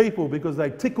these people? Because they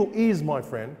tickle ears, my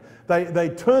friend. They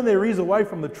turn their ears away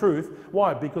from the truth.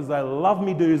 Why? Because they love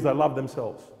me-do's, they love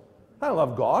themselves. They don't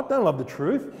love God, they don't love the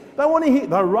truth. They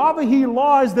rather hear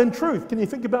lies than truth. Can you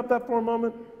think about that for a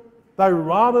moment? They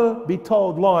rather be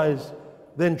told lies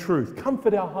than truth.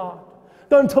 Comfort our heart.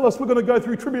 Don't tell us we're going to go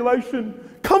through tribulation.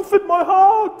 Comfort my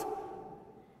heart.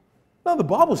 No, the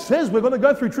Bible says we're going to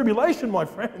go through tribulation, my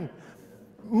friend.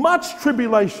 Much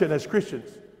tribulation as Christians.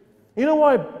 You know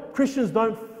why Christians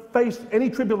don't face any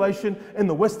tribulation in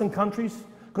the Western countries?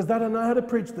 Because they don't know how to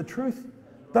preach the truth.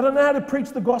 They don't know how to preach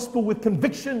the gospel with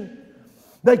conviction.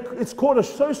 It's called a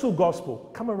social gospel.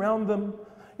 Come around them,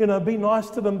 be nice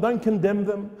to them, don't condemn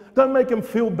them, don't make them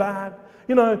feel bad.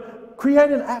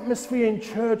 Create an atmosphere in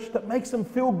church that makes them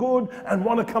feel good and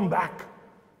want to come back.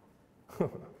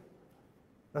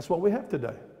 That's what we have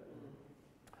today.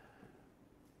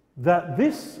 That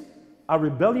this are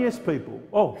rebellious people.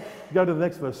 Oh, go to the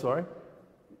next verse, sorry.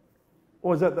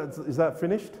 Or is that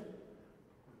finished?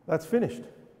 That's finished.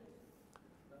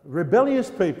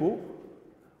 Rebellious people,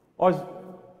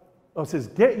 it says,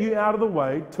 get you out of the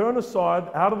way, turn aside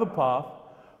out of the path,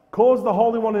 cause the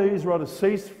Holy One of Israel to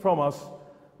cease from us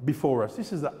before us.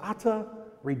 This is the utter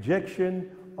rejection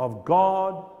of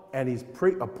God and His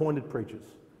appointed preachers.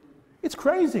 It's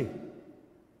crazy.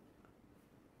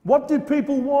 What do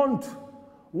people want?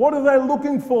 What are they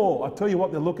looking for? I'll tell you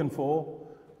what they're looking for.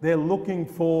 They're looking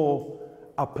for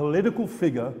a political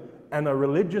figure and a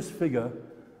religious figure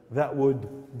that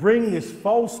would bring this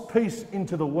false peace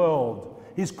into the world.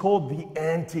 He's called the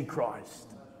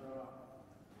Antichrist.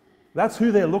 That's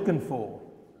who they're looking for.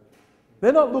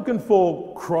 They're not looking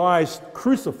for Christ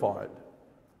crucified.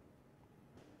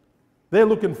 They're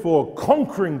looking for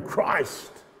conquering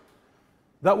Christ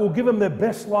that will give them their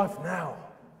best life now.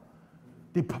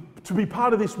 To be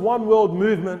part of this one world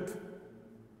movement.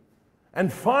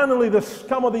 And finally, the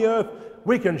scum of the earth,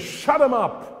 we can shut them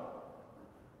up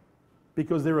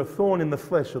because they're a thorn in the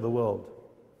flesh of the world.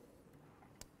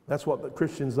 That's what the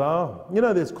Christians are.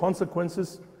 There's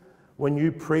consequences when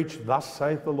you preach, thus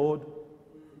saith the Lord.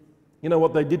 You know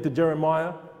what they did to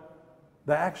Jeremiah?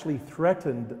 They actually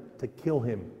threatened to kill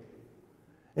him.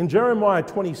 In Jeremiah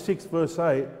 26 verse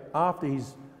 8, after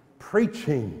he's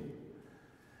preaching,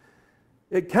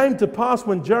 it came to pass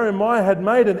when Jeremiah had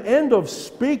made an end of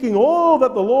speaking all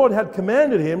that the Lord had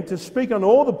commanded him to speak unto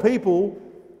all the people,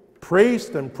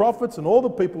 priests and prophets and all the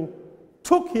people,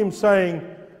 took him saying,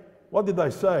 what did they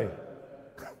say?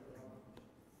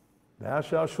 Thou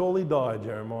shalt surely die,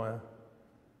 Jeremiah.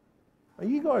 Are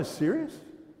you guys serious?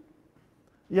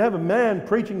 You have a man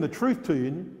preaching the truth to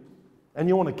you and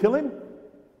you want to kill him?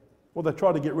 Well, they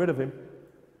tried to get rid of him.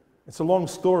 It's a long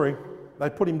story. They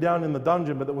put him down in the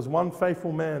dungeon, but there was one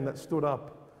faithful man that stood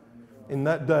up in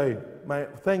that day.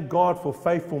 Thank God for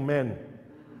faithful men.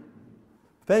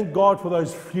 Thank God for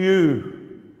those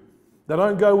few that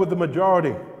don't go with the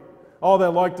majority. Oh, they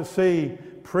like to see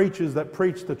preachers that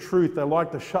preach the truth. They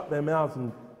like to shut their mouths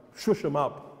and shush them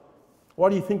up. Why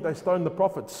do you think they stoned the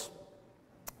prophets?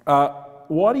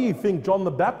 Why do you think John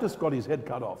the Baptist got his head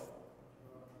cut off?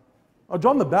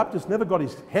 John the Baptist never got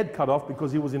his head cut off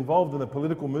because he was involved in a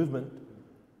political movement.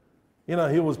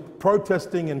 He was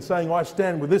protesting and saying, I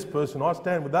stand with this person, I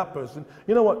stand with that person.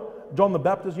 You know what, John the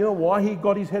Baptist, you know why he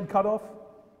got his head cut off?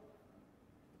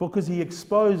 Because he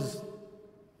exposed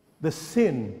the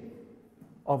sin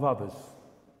of others.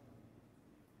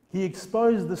 He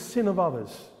exposed the sin of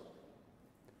others.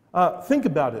 Think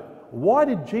about it. Why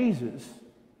did Jesus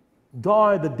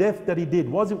die the death that he did?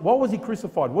 Why was he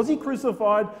crucified? Was he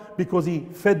crucified because he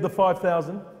fed the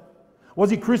 5,000? Was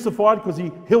he crucified because he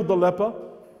healed the leper?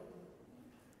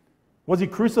 Was he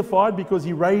crucified because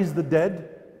he raised the dead?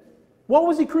 Why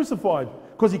was he crucified?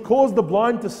 Because he caused the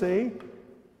blind to see?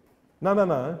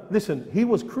 No. Listen, he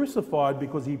was crucified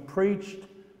because he preached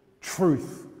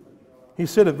truth. He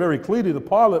said it very clearly to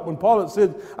Pilate when Pilate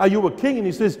said, are you a king? And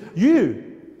he says,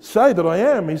 you say that I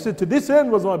am. He said, to this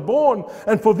end was I born,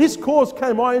 and for this cause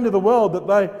came I into the world,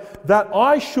 that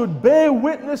I should bear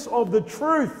witness of the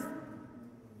truth.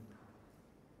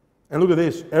 And look at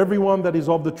this. Everyone that is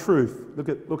of the truth,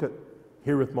 look at,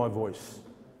 heareth my voice.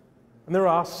 And there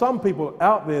are some people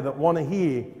out there that want to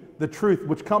hear the truth,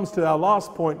 which comes to our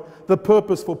last point, the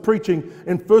purpose for preaching.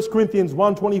 In 1 Corinthians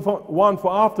 1:21,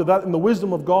 for after that, in the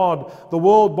wisdom of God, the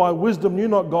world by wisdom knew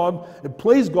not God. It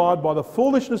pleased God by the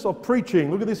foolishness of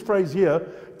preaching. Look at this phrase here,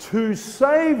 to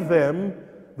save them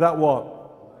that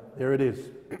what? There it is.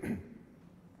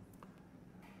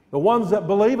 The ones that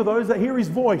believe are those that hear his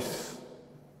voice,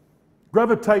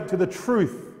 gravitate to the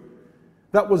truth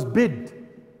that was bid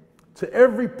to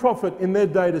every prophet in their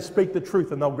day to speak the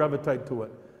truth, and they'll gravitate to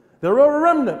it. There are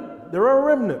a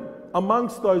remnant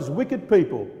amongst those wicked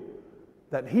people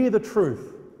that hear the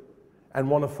truth and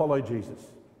want to follow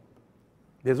Jesus.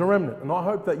 There's a remnant, and I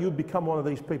hope that you'll become one of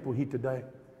these people here today.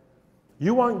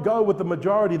 You won't go with the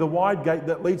majority, the wide gate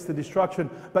that leads to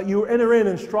destruction, but you enter in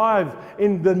and strive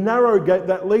in the narrow gate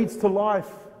that leads to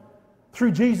life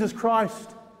through Jesus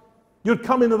Christ. You'd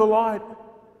come into the light.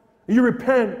 You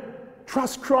repent,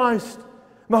 trust Christ.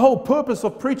 And the whole purpose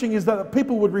of preaching is that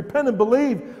people would repent and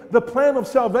believe the plan of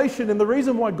salvation. And the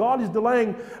reason why God is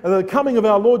delaying the coming of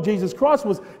our Lord Jesus Christ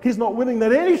was he's not willing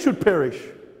that any should perish,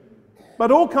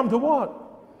 but all come to what?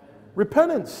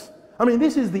 Repentance. I mean,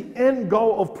 this is the end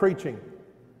goal of preaching.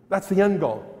 That's the end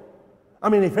goal. I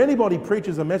mean, if anybody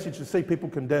preaches a message to see people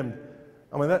condemned,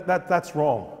 I mean, that's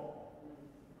wrong.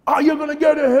 Oh, you're going to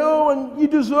go to hell and you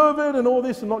deserve it and all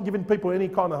this, and not giving people any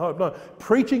kind of hope. No,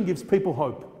 preaching gives people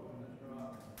hope.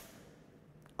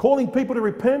 Calling people to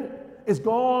repent is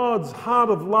God's heart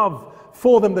of love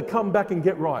for them to come back and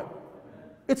get right.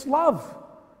 It's love.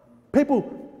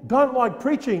 People don't like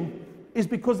preaching is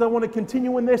because they want to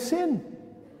continue in their sin.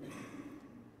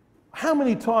 How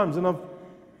many times, and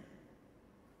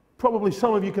probably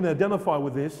some of you can identify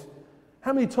with this,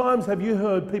 how many times have you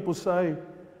heard people say,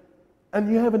 and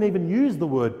you haven't even used the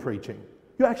word preaching,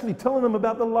 you're actually telling them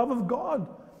about the love of God,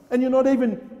 and you're not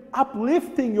even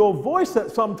uplifting your voice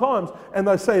at sometimes, and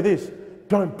they say this,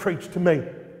 don't preach to me.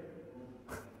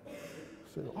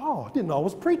 So, oh, I didn't know I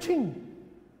was preaching.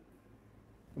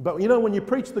 But you know, when you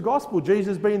preach the gospel,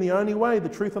 Jesus being the only way, the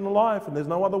truth and the life, and there's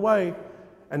no other way,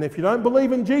 and if you don't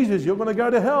believe in Jesus, you're going to go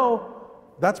to hell.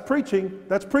 That's preaching.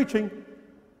 That's preaching.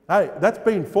 Hey, that's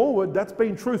being forward. That's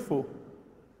being truthful.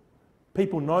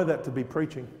 People know that to be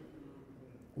preaching.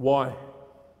 Why?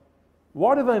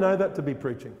 Why do they know that to be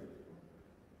preaching?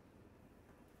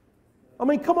 I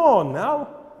mean, come on now.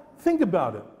 Think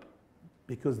about it.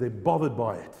 Because they're bothered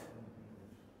by it.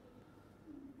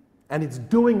 And it's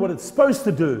doing what it's supposed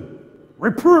to do.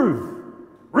 Reprove,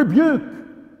 rebuke,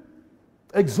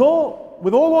 exhort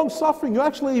with all long suffering. You're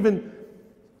actually even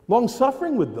long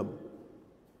suffering with them.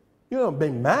 You're not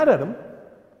being mad at them.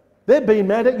 They're being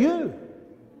mad at you.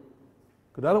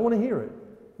 Because they don't want to hear it.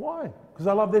 Why? Because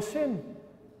they love their sin.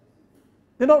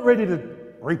 They're not ready to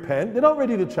repent. They're not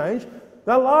ready to change.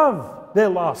 They love their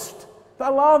lust. They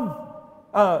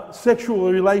love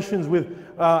sexual relations with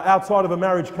outside of a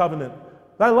marriage covenant.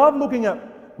 They love looking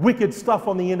at wicked stuff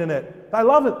on the internet. They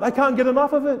love it. They can't get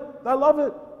enough of it. They love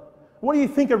it. What do you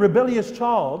think? A rebellious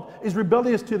child is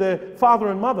rebellious to their father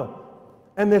and mother,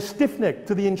 and they're stiff-necked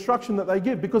to the instruction that they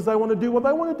give because they want to do what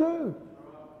they want to do.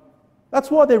 That's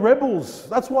why they're rebels.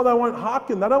 That's why they won't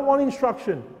hearken. They don't want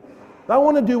instruction. They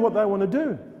want to do what they want to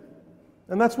do.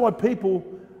 And that's why people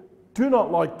do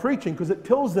not like preaching, because it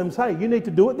tells them, hey, you need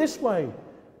to do it this way.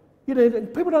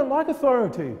 People don't like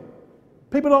authority.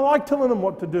 People don't like telling them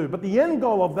what to do. But the end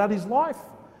goal of that is life.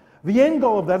 The end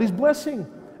goal of that is blessing.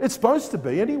 It's supposed to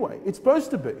be anyway. It's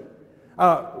supposed to be.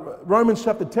 Romans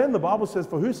chapter 10, the Bible says,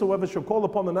 for whosoever shall call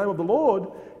upon the name of the Lord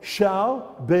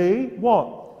shall be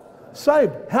what?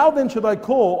 Saved. How then should they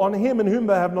call on him in whom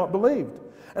they have not believed?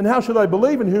 And how should they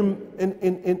believe in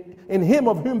him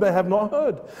of whom they have not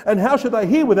heard? And how should they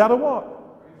hear without a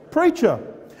what? Preacher.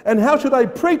 And how should they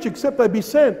preach except they be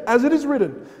sent? As it is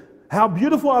written, how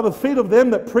beautiful are the feet of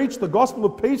them that preach the gospel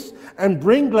of peace and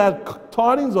bring glad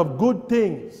tidings of good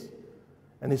things.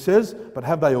 And he says, but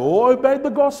have they all obeyed the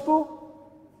gospel?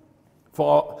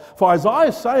 For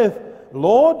Isaiah saith,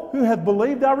 Lord, who hath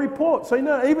believed our report? So you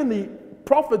know, even the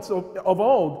prophets of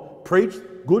old preached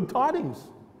good tidings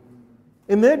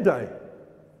in their day.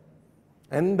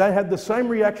 And they had the same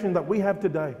reaction that we have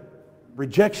today.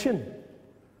 Rejection.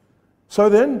 So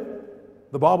then,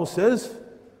 the Bible says,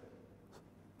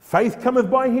 faith cometh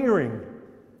by hearing.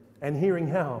 And hearing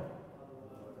how?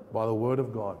 By the word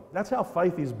of God. That's how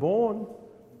faith is born.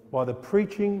 By the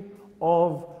preaching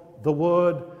of the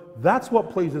word. That's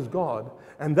what pleases God.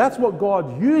 And that's what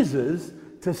God uses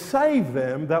to save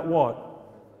them that what?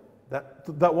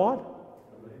 That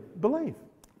what? Believe.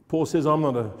 Paul says, I'm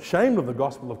not ashamed of the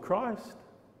gospel of Christ.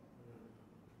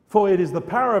 For it is the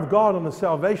power of God unto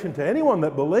salvation to anyone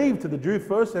that believes, to the Jew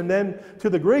first and then to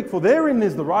the Greek. For therein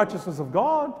is the righteousness of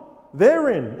God.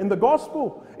 Therein, in the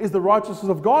gospel, is the righteousness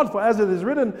of God. For as it is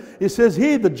written, it says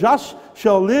here, the just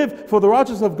shall live. For the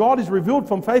righteousness of God is revealed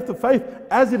from faith to faith.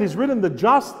 As it is written, the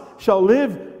just shall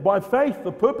live by faith.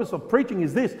 The purpose of preaching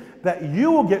is this, that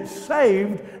you will get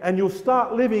saved and you'll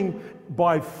start living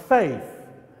by faith.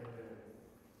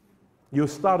 You'll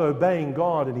start obeying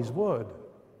God and His word.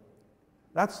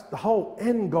 That's the whole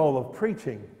end goal of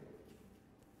preaching.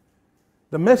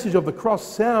 The message of the cross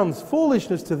sounds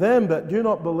foolishness to them that do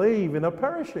not believe and are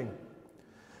perishing.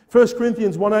 1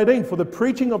 Corinthians 1:18, for the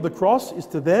preaching of the cross is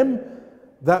to them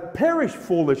that perish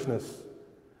foolishness.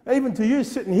 Even to you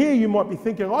sitting here, you might be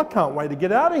thinking, I can't wait to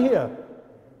get out of here.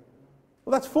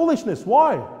 Well, that's foolishness.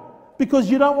 Why?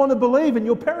 Because you don't want to believe and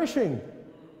you're perishing.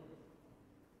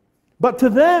 But to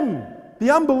them,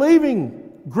 the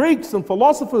unbelieving Greeks and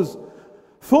philosophers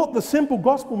thought the simple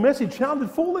gospel message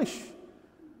sounded foolish.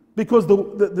 Because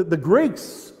the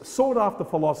Greeks sought after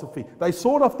philosophy. They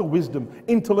sought after wisdom,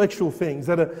 intellectual things.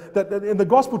 That in the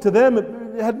gospel to them,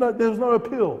 there was no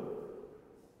appeal.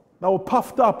 They were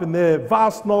puffed up in their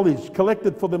vast knowledge,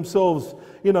 collected for themselves,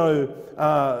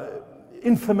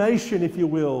 information, if you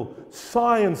will,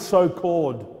 science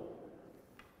so-called.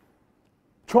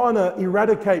 Trying to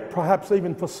eradicate, perhaps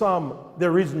even for some,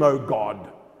 there is no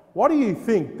God. Why do you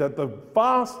think that the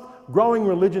fast growing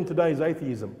religion today is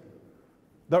atheism?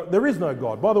 There is no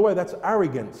God. By the way, that's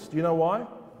arrogance. Do you know why?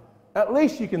 At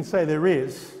least you can say there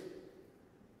is.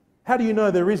 How do you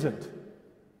know there isn't?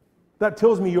 That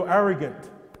tells me you're arrogant.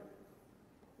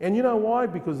 And you know why?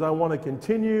 Because they want to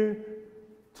continue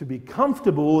to be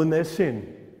comfortable in their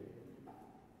sin.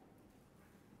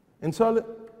 And so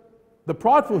the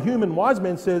prideful human wise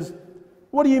man says,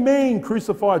 what do you mean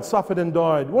crucified, suffered and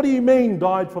died? What do you mean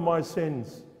died for my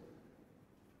sins?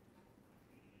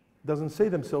 Doesn't see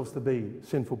themselves to be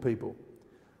sinful people.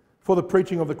 For the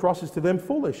preaching of the cross is to them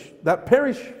foolish. That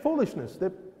perish foolishness.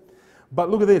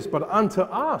 But look at this. But unto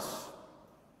us,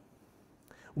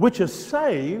 which are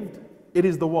saved, it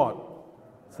is the what?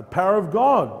 It's the power of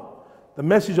God. The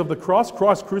message of the cross,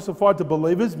 Christ crucified to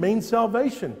believers, means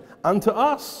salvation. Unto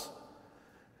us.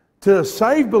 To a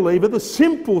saved believer, the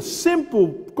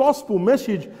simple gospel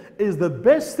message is the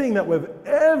best thing that we've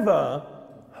ever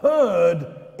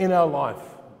heard in our life.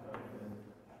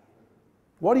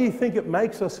 What do you think it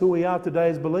makes us who we are today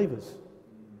as believers?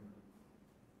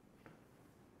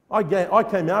 I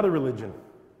came out of religion.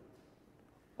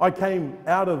 I came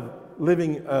out of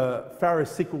living a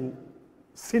pharisaical,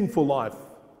 sinful life.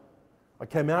 I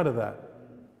came out of that.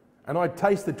 And I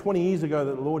tasted 20 years ago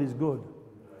that the Lord is good.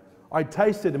 I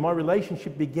tasted and my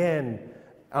relationship began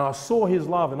and I saw His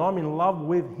love and I'm in love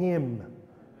with Him.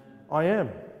 I am.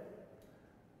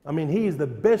 I mean, He is the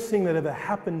best thing that ever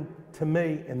happened to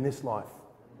me in this life.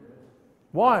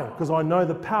 Why? Because I know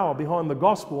the power behind the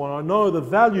gospel and I know the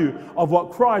value of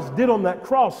what Christ did on that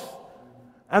cross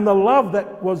and the love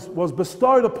that was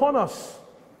bestowed upon us.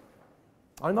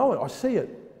 I know it. I see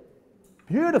it.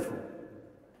 Beautiful.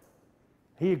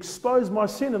 He exposed my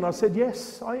sin and I said,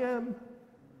 yes, I am.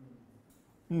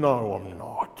 No, I'm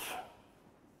not.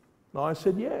 No, I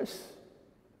said yes.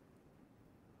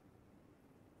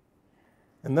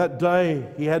 And that day,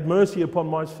 He had mercy upon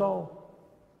my soul.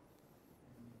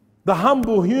 The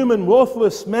humble, human,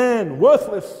 worthless man,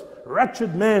 worthless,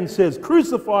 wretched man says,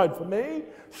 crucified for me,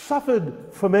 suffered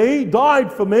for me,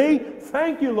 died for me.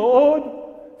 Thank you, Lord.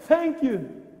 Thank you.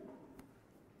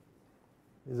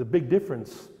 There's a big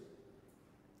difference.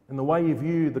 And the way you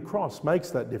view the cross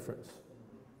makes that difference.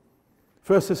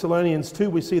 1 Thessalonians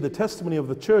 2, we see the testimony of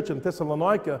the church in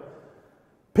Thessalonica.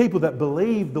 People that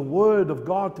believe the word of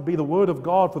God to be the word of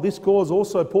God. For this cause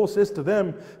also Paul says to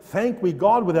them, thank we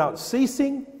God without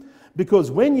ceasing,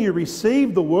 because when you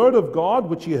received the word of God,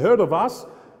 which you heard of us,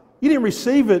 you didn't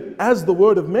receive it as the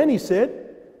word of men, he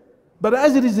said, but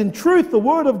as it is in truth the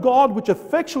word of God, which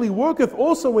effectually worketh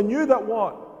also in you that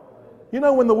what? You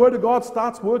know when the word of God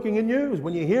starts working in you? Is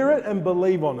when you hear it and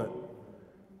believe on it.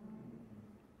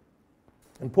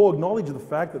 And Paul acknowledged the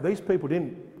fact that these people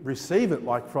didn't receive it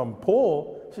like from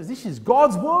Paul. He says, this is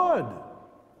God's word.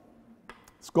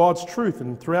 It's God's truth.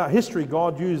 And throughout history,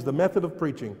 God used the method of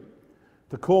preaching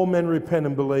to call men to repent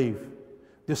and believe,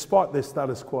 despite their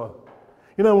status quo.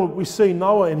 You know, we see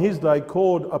Noah in his day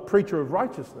called a preacher of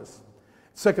righteousness.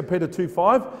 2 Peter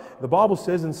 2:5, the Bible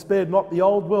says, and spared not the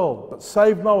old world, but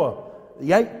saved Noah,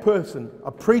 the eighth person,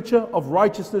 a preacher of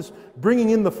righteousness, bringing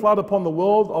in the flood upon the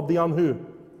world of the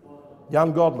the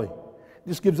ungodly.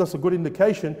 This gives us a good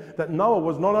indication that Noah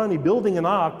was not only building an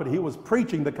ark, but he was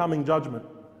preaching the coming judgment.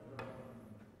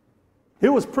 He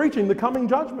was preaching the coming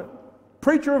judgment.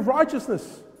 Preacher of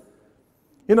righteousness.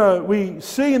 You know, we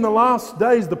see in the last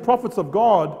days the prophets of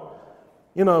God,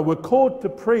 you know, were called to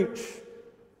preach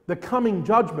the coming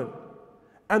judgment.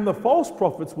 And the false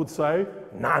prophets would say,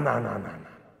 no.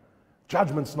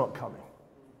 Judgment's not coming.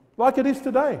 Like it is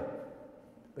today.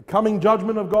 The coming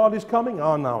judgment of God is coming?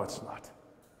 Oh, no, it's not.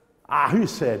 Who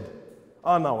said?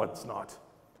 Oh, no, it's not.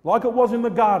 Like it was in the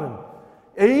garden.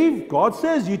 Eve, God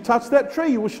says, you touch that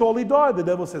tree, you will surely die. The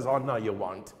devil says, oh, no, you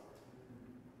won't.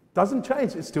 Doesn't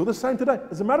change. It's still the same today.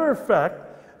 As a matter of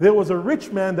fact, there was a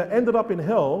rich man that ended up in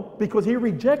hell because he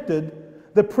rejected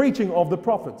the preaching of the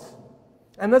prophets.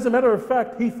 And as a matter of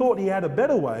fact, he thought he had a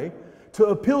better way to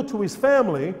appeal to his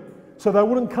family so they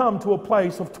wouldn't come to a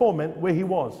place of torment where he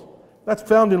was. That's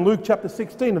found in Luke chapter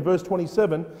 16 and verse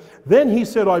 27. Then he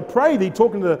said, I pray thee,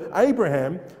 talking to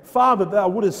Abraham, Father, thou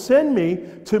wouldest send me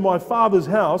to my father's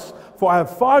house, for I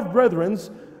have 5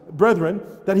 brethren,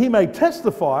 that he may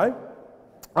testify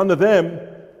unto them,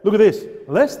 look at this,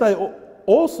 lest they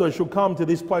also shall come to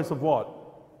this place of what?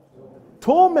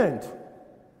 Torment.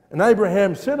 And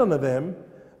Abraham said unto them,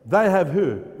 they have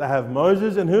who? They have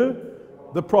Moses and who?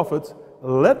 The prophets.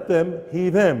 Let them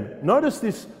hear them. Notice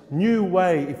this new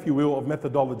way, if you will, of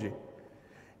methodology.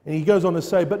 And he goes on to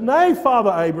say, but nay,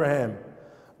 Father Abraham,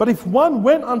 but if one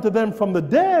went unto them from the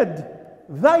dead,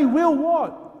 they will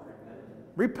what?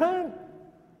 Repent.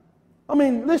 I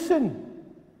mean, listen.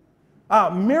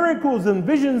 Miracles and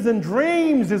visions and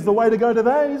dreams is the way to go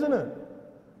today, isn't it?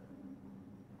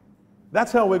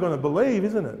 That's how we're going to believe,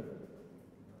 isn't it?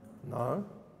 No.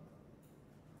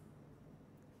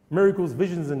 Miracles,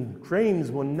 visions, and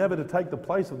dreams were never to take the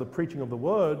place of the preaching of the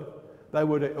word. They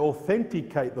were to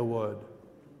authenticate the word.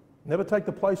 Never take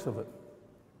the place of it.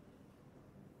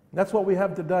 And that's what we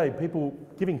have today. People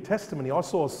giving testimony. I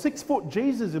saw a 6-foot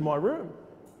Jesus in my room.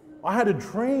 I had a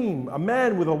dream, a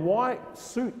man with a white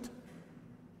suit,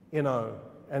 you know.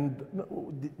 And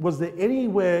was there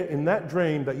anywhere in that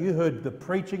dream that you heard the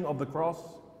preaching of the cross?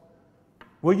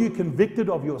 Were you convicted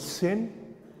of your sin?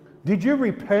 Did you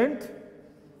repent?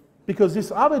 Because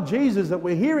this other Jesus that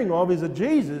we're hearing of is a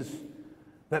Jesus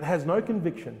that has no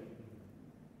conviction.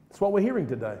 That's what we're hearing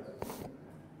today.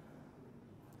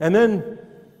 And then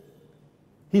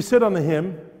he said unto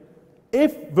him,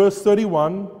 if, verse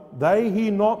 31, they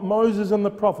hear not Moses and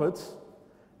the prophets,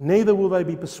 neither will they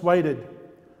be persuaded,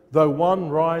 though one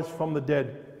rise from the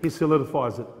dead. He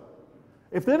solidifies it.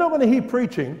 If they're not going to hear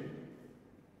preaching,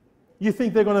 you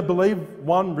think they're going to believe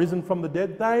one risen from the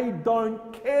dead? They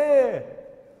don't care.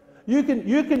 You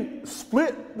can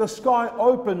split the sky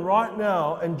open right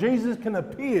now and Jesus can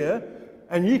appear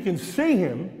and you can see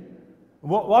him.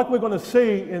 Like we're going to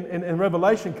see in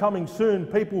Revelation coming soon,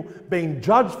 people being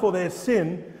judged for their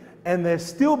sin and they're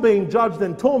still being judged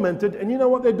and tormented. And you know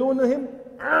what they're doing to him?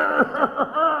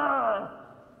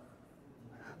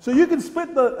 So you can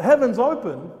split the heavens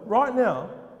open right now.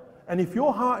 And if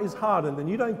your heart is hardened and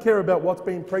you don't care about what's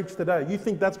being preached today, you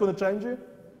think that's going to change you?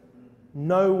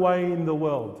 No way in the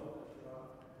world.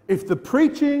 If the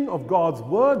preaching of God's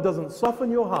word doesn't soften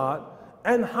your heart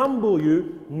and humble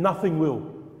you, nothing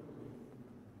will.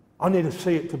 I need to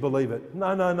see it to believe it.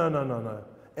 No.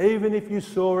 Even if you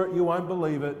saw it, you won't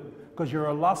believe it because you're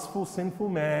a lustful, sinful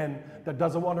man that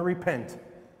doesn't want to repent.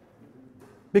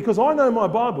 Because I know my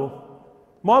Bible.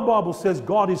 My Bible says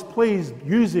God is pleased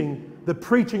using the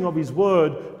preaching of his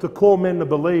word to call men to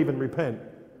believe and repent.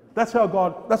 That's what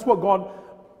God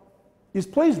is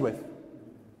pleased with.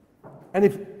 And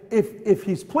if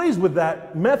he's pleased with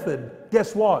that method,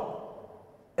 guess what?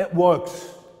 It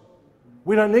works.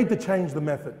 We don't need to change the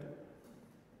method.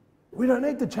 We don't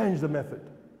need to change the method.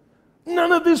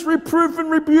 None of this reproof and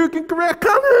rebuke and correct. I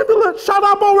can't handle it. Shut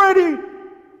up already.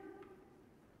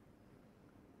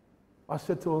 I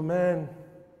said to a man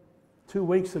 2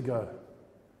 weeks ago,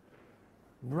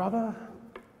 brother,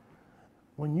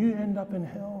 when you end up in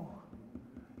hell,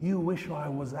 you wish I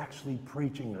was actually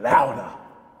preaching louder,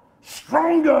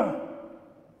 stronger.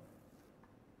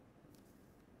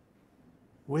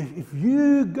 If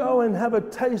you go and have a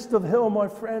taste of hell, my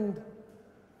friend,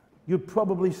 you'd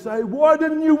probably say, why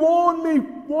didn't you warn me?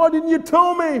 Why didn't you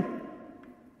tell me?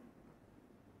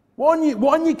 Why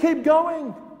didn't you keep going?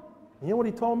 And you know what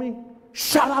he told me?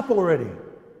 Shut up already.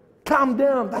 Calm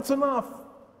down. That's enough.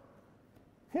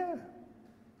 Yeah.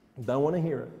 Don't want to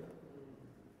hear it.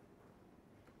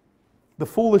 The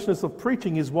foolishness of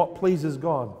preaching is what pleases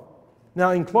God.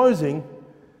 Now, in closing,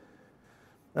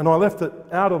 and I left it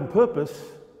out on purpose,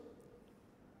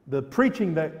 the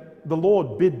preaching that the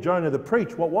Lord bid Jonah to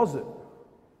preach, what was it?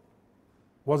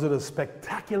 Was it a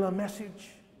spectacular message?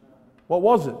 What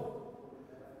was it?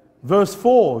 Verse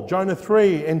 4, Jonah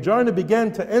 3, and Jonah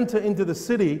began to enter into the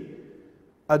city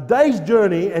a day's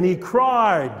journey, and he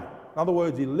cried. In other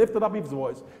words, he lifted up his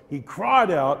voice. He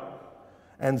cried out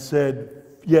and said,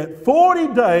 yet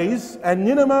 40 days and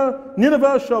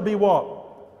Nineveh shall be what?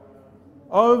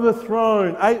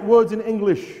 Overthrown. 8 words in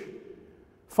English,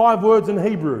 5 words in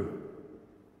Hebrew.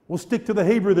 We'll stick to the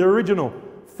Hebrew, the original.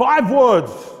 5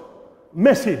 words,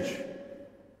 message.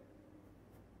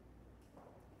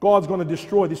 God's going to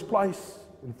destroy this place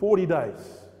in 40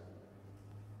 days.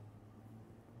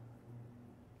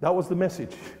 That was the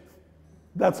message.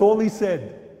 That's all he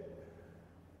said.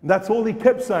 That's all he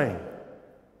kept saying.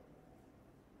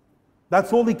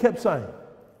 That's all he kept saying.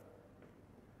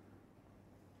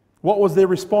 What was their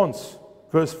response?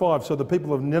 Verse 5, so the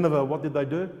people of Nineveh, what did they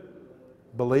do?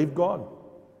 Believed God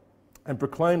and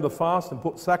proclaimed a fast and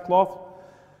put sackcloth,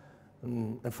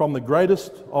 and from the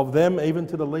greatest of them even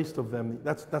to the least of them.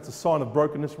 That's a sign of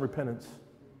brokenness and repentance.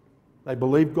 They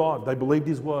believed God. They believed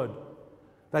His word.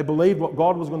 They believed what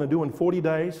God was going to do in 40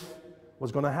 days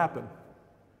was going to happen.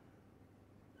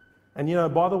 And you know,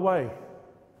 by the way,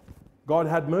 God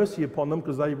had mercy upon them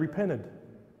because they repented.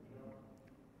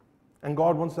 And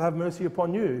God wants to have mercy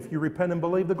upon you if you repent and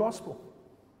believe the gospel.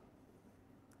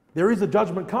 There is a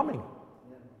judgment coming.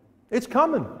 It's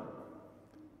coming.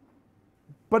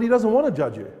 But He doesn't want to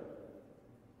judge you.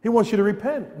 He wants you to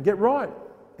repent and get right.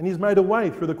 And He's made a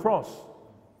way through the cross.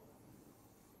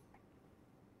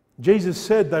 Jesus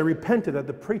said they repented at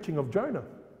the preaching of Jonah.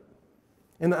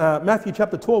 In Matthew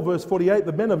chapter 12, verse 48,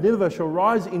 the men of Nineveh shall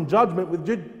rise in judgment with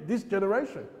this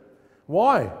generation.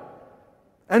 Why?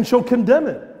 And shall condemn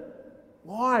it.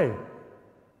 Why?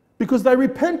 Because they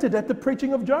repented at the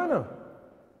preaching of Jonah.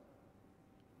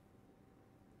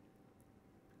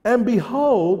 And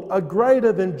behold, a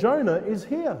greater than Jonah is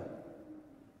here.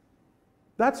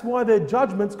 That's why their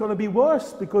judgment's going to be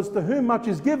worse, because to whom much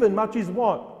is given, much is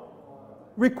what?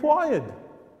 Required.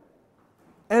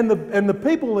 And the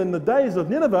people in the days of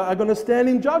Nineveh are going to stand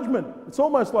in judgment. It's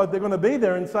almost like they're going to be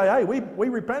there and say, hey, we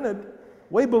repented,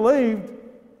 we believed,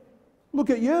 look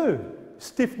at you,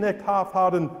 stiff-necked,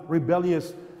 half-hearted,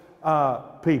 rebellious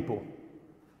people.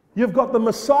 You've got the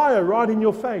Messiah right in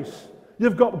your face.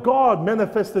 You've got God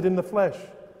manifested in the flesh.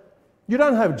 You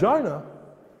don't have Jonah.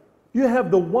 You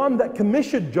have the one that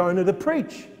commissioned Jonah to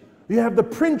preach. You have the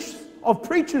Prince of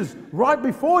Preachers right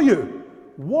before you.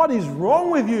 What is wrong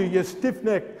with you, you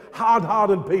stiff-necked,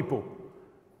 hard-hearted people?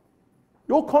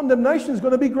 Your condemnation is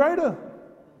going to be greater.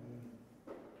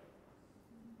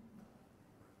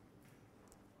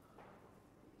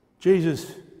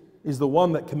 Jesus is the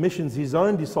one that commissions His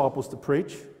own disciples to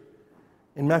preach.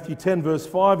 In Matthew 10, verse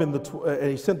 5,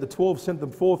 He sent the 12, sent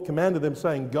them forth, commanded them,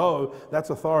 saying, go. That's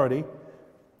authority.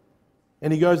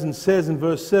 And He goes and says in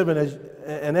verse 7,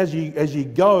 as ye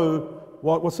go,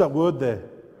 what's that word there?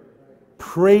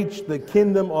 Preach, the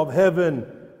kingdom of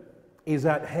heaven is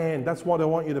at hand. That's what I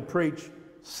want you to preach.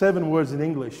 7 words in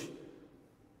English.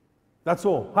 That's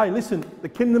all. Hey, listen, the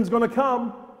kingdom's going to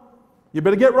come. You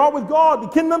better get right with God. The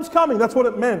kingdom's coming. That's what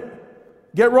it meant.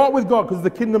 Get right with God because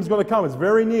the kingdom's going to come. It's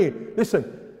very near.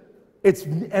 Listen, it's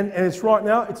right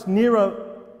now. It's nearer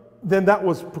than that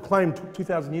was proclaimed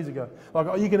 2,000 years ago.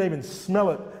 Like, you can even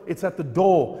smell it. It's at the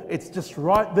door. It's just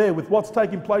right there with what's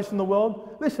taking place in the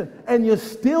world. Listen, and you're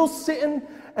still sitting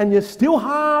and you're still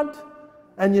hard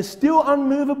and you're still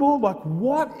unmovable. Like,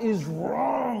 what is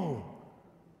wrong?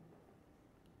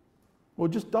 Well,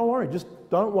 just don't worry. Just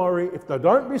don't worry. If they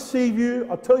don't receive you,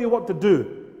 I'll tell you what to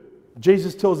do.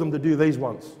 Jesus tells them to do these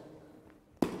ones.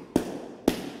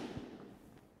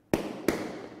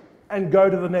 And go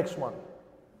to the next one.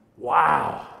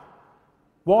 Wow.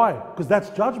 Why? Because that's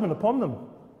judgment upon them.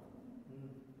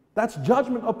 That's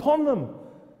judgment upon them.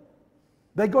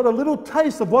 They got a little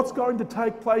taste of what's going to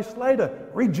take place later.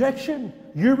 Rejection.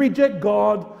 You reject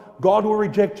God, God will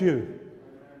reject you.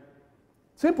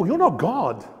 Simple. You're not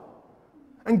God.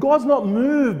 And God's not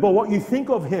moved by what you think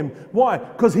of Him. Why?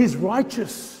 Because He's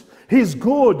righteous. He's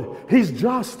good. He's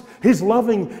just. He's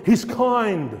loving. He's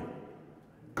kind.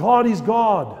 God is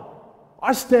God.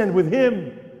 I stand with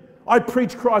Him. I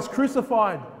preach Christ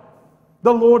crucified,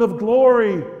 the Lord of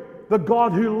glory, the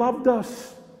God who loved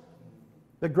us.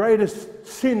 The greatest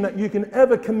sin that you can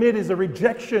ever commit is a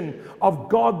rejection of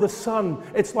God the Son.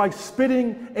 It's like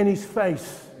spitting in His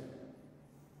face.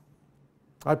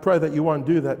 I pray that you won't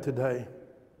do that today.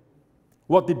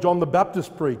 What did John the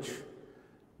Baptist preach?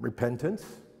 Repentance.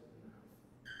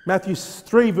 Matthew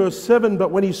 3 verse 7, but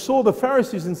when he saw the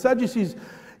Pharisees and Sadducees,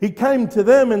 he came to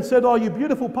them and said, oh, you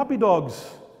beautiful puppy dogs.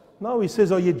 No, he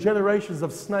says, oh, you generations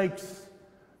of snakes.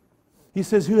 He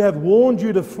says, who have warned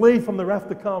you to flee from the wrath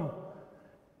to come.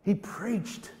 He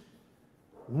preached,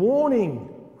 warning,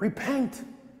 repent.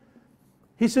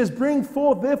 He says, bring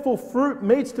forth therefore fruit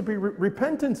meets to be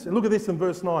repentance. And look at this in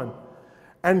verse 9.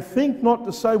 And think not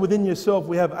to say within yourself,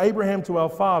 we have Abraham to our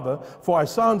father, for I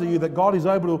say unto you that God is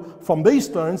able to, from these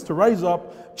stones to raise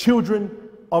up children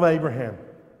of Abraham.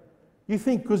 You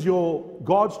think because you're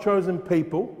God's chosen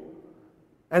people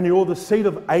and you're the seed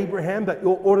of Abraham that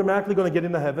you're automatically going to get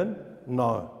into heaven?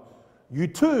 No. You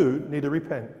too need to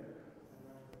repent.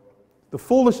 The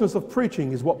foolishness of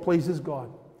preaching is what pleases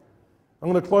God.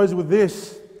 I'm going to close with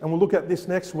this, and we'll look at this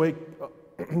next week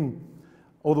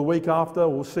or the week after.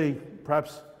 We'll see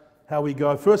perhaps how we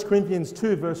go. 1 Corinthians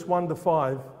 2, verse 1 to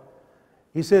 5.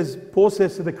 He says, Paul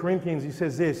says to the Corinthians, he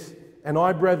says this, and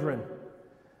I, brethren,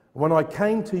 when I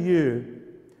came to you,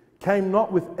 came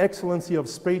not with excellency of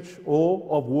speech or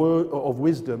of word or of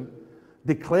wisdom,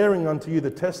 declaring unto you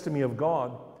the testimony of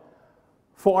God.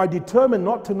 For I determined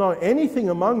not to know anything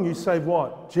among you save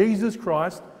what? Jesus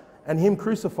Christ and Him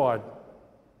crucified.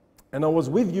 And I was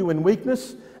with you in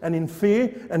weakness and in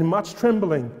fear and in much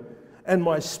trembling. And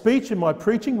my speech and my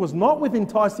preaching was not with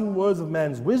enticing words of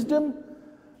man's wisdom,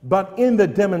 but in the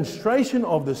demonstration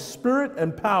of the Spirit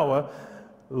and power.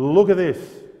 Look at this.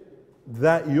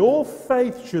 That your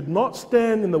faith should not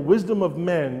stand in the wisdom of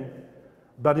men,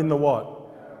 but in the what?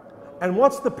 And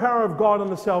what's the power of God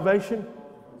unto salvation?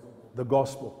 The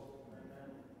gospel.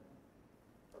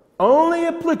 Only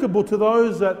applicable to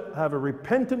those that have a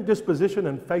repentant disposition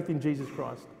and faith in Jesus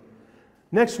Christ.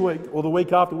 Next week or the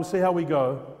week after, we'll see how we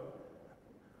go.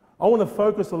 I want to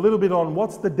focus a little bit on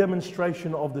what's the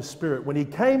demonstration of the Spirit. When he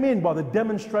came in by the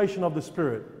demonstration of the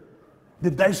Spirit,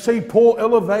 did they see Paul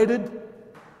elevated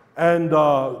and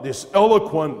this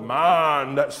eloquent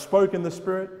man that spoke in the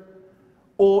Spirit?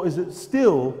 Or is it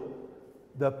still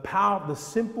the power, the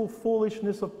simple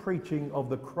foolishness of preaching of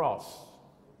the cross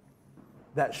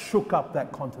that shook up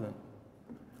that continent?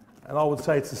 And I would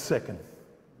say it's the second.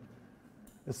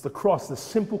 It's the cross, the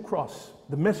simple cross,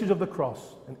 the message of the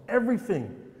cross, and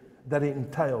everything that it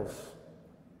entails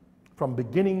from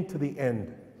beginning to the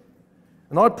end.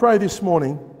 And I pray this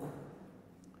morning,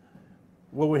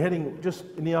 well, we're heading just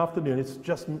in the afternoon, it's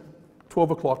just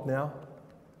 12 o'clock now.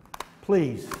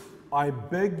 Please, I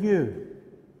beg you,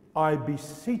 I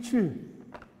beseech you,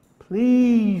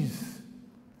 please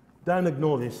don't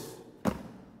ignore this.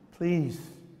 Please.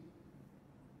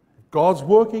 God's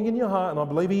working in your heart, and I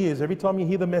believe He is. Every time you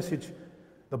hear the message,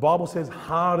 the Bible says,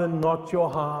 harden not your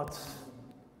hearts.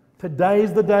 Today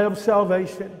is the day of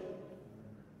salvation.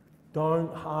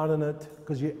 Don't harden it,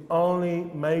 because you're only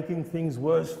making things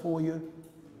worse for you.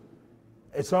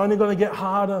 It's only going to get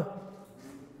harder.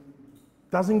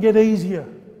 Doesn't get easier.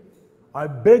 I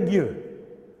beg you,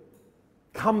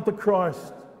 come to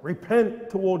Christ. Repent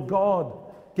toward God.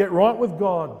 Get right with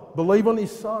God. Believe on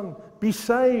His Son. Be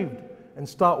saved. And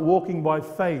start walking by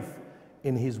faith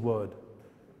in His Word.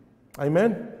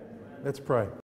 Amen? Let's pray.